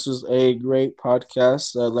 gentlemen. This was a great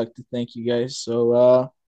podcast. I'd like to thank you guys. So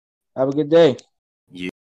have a good day.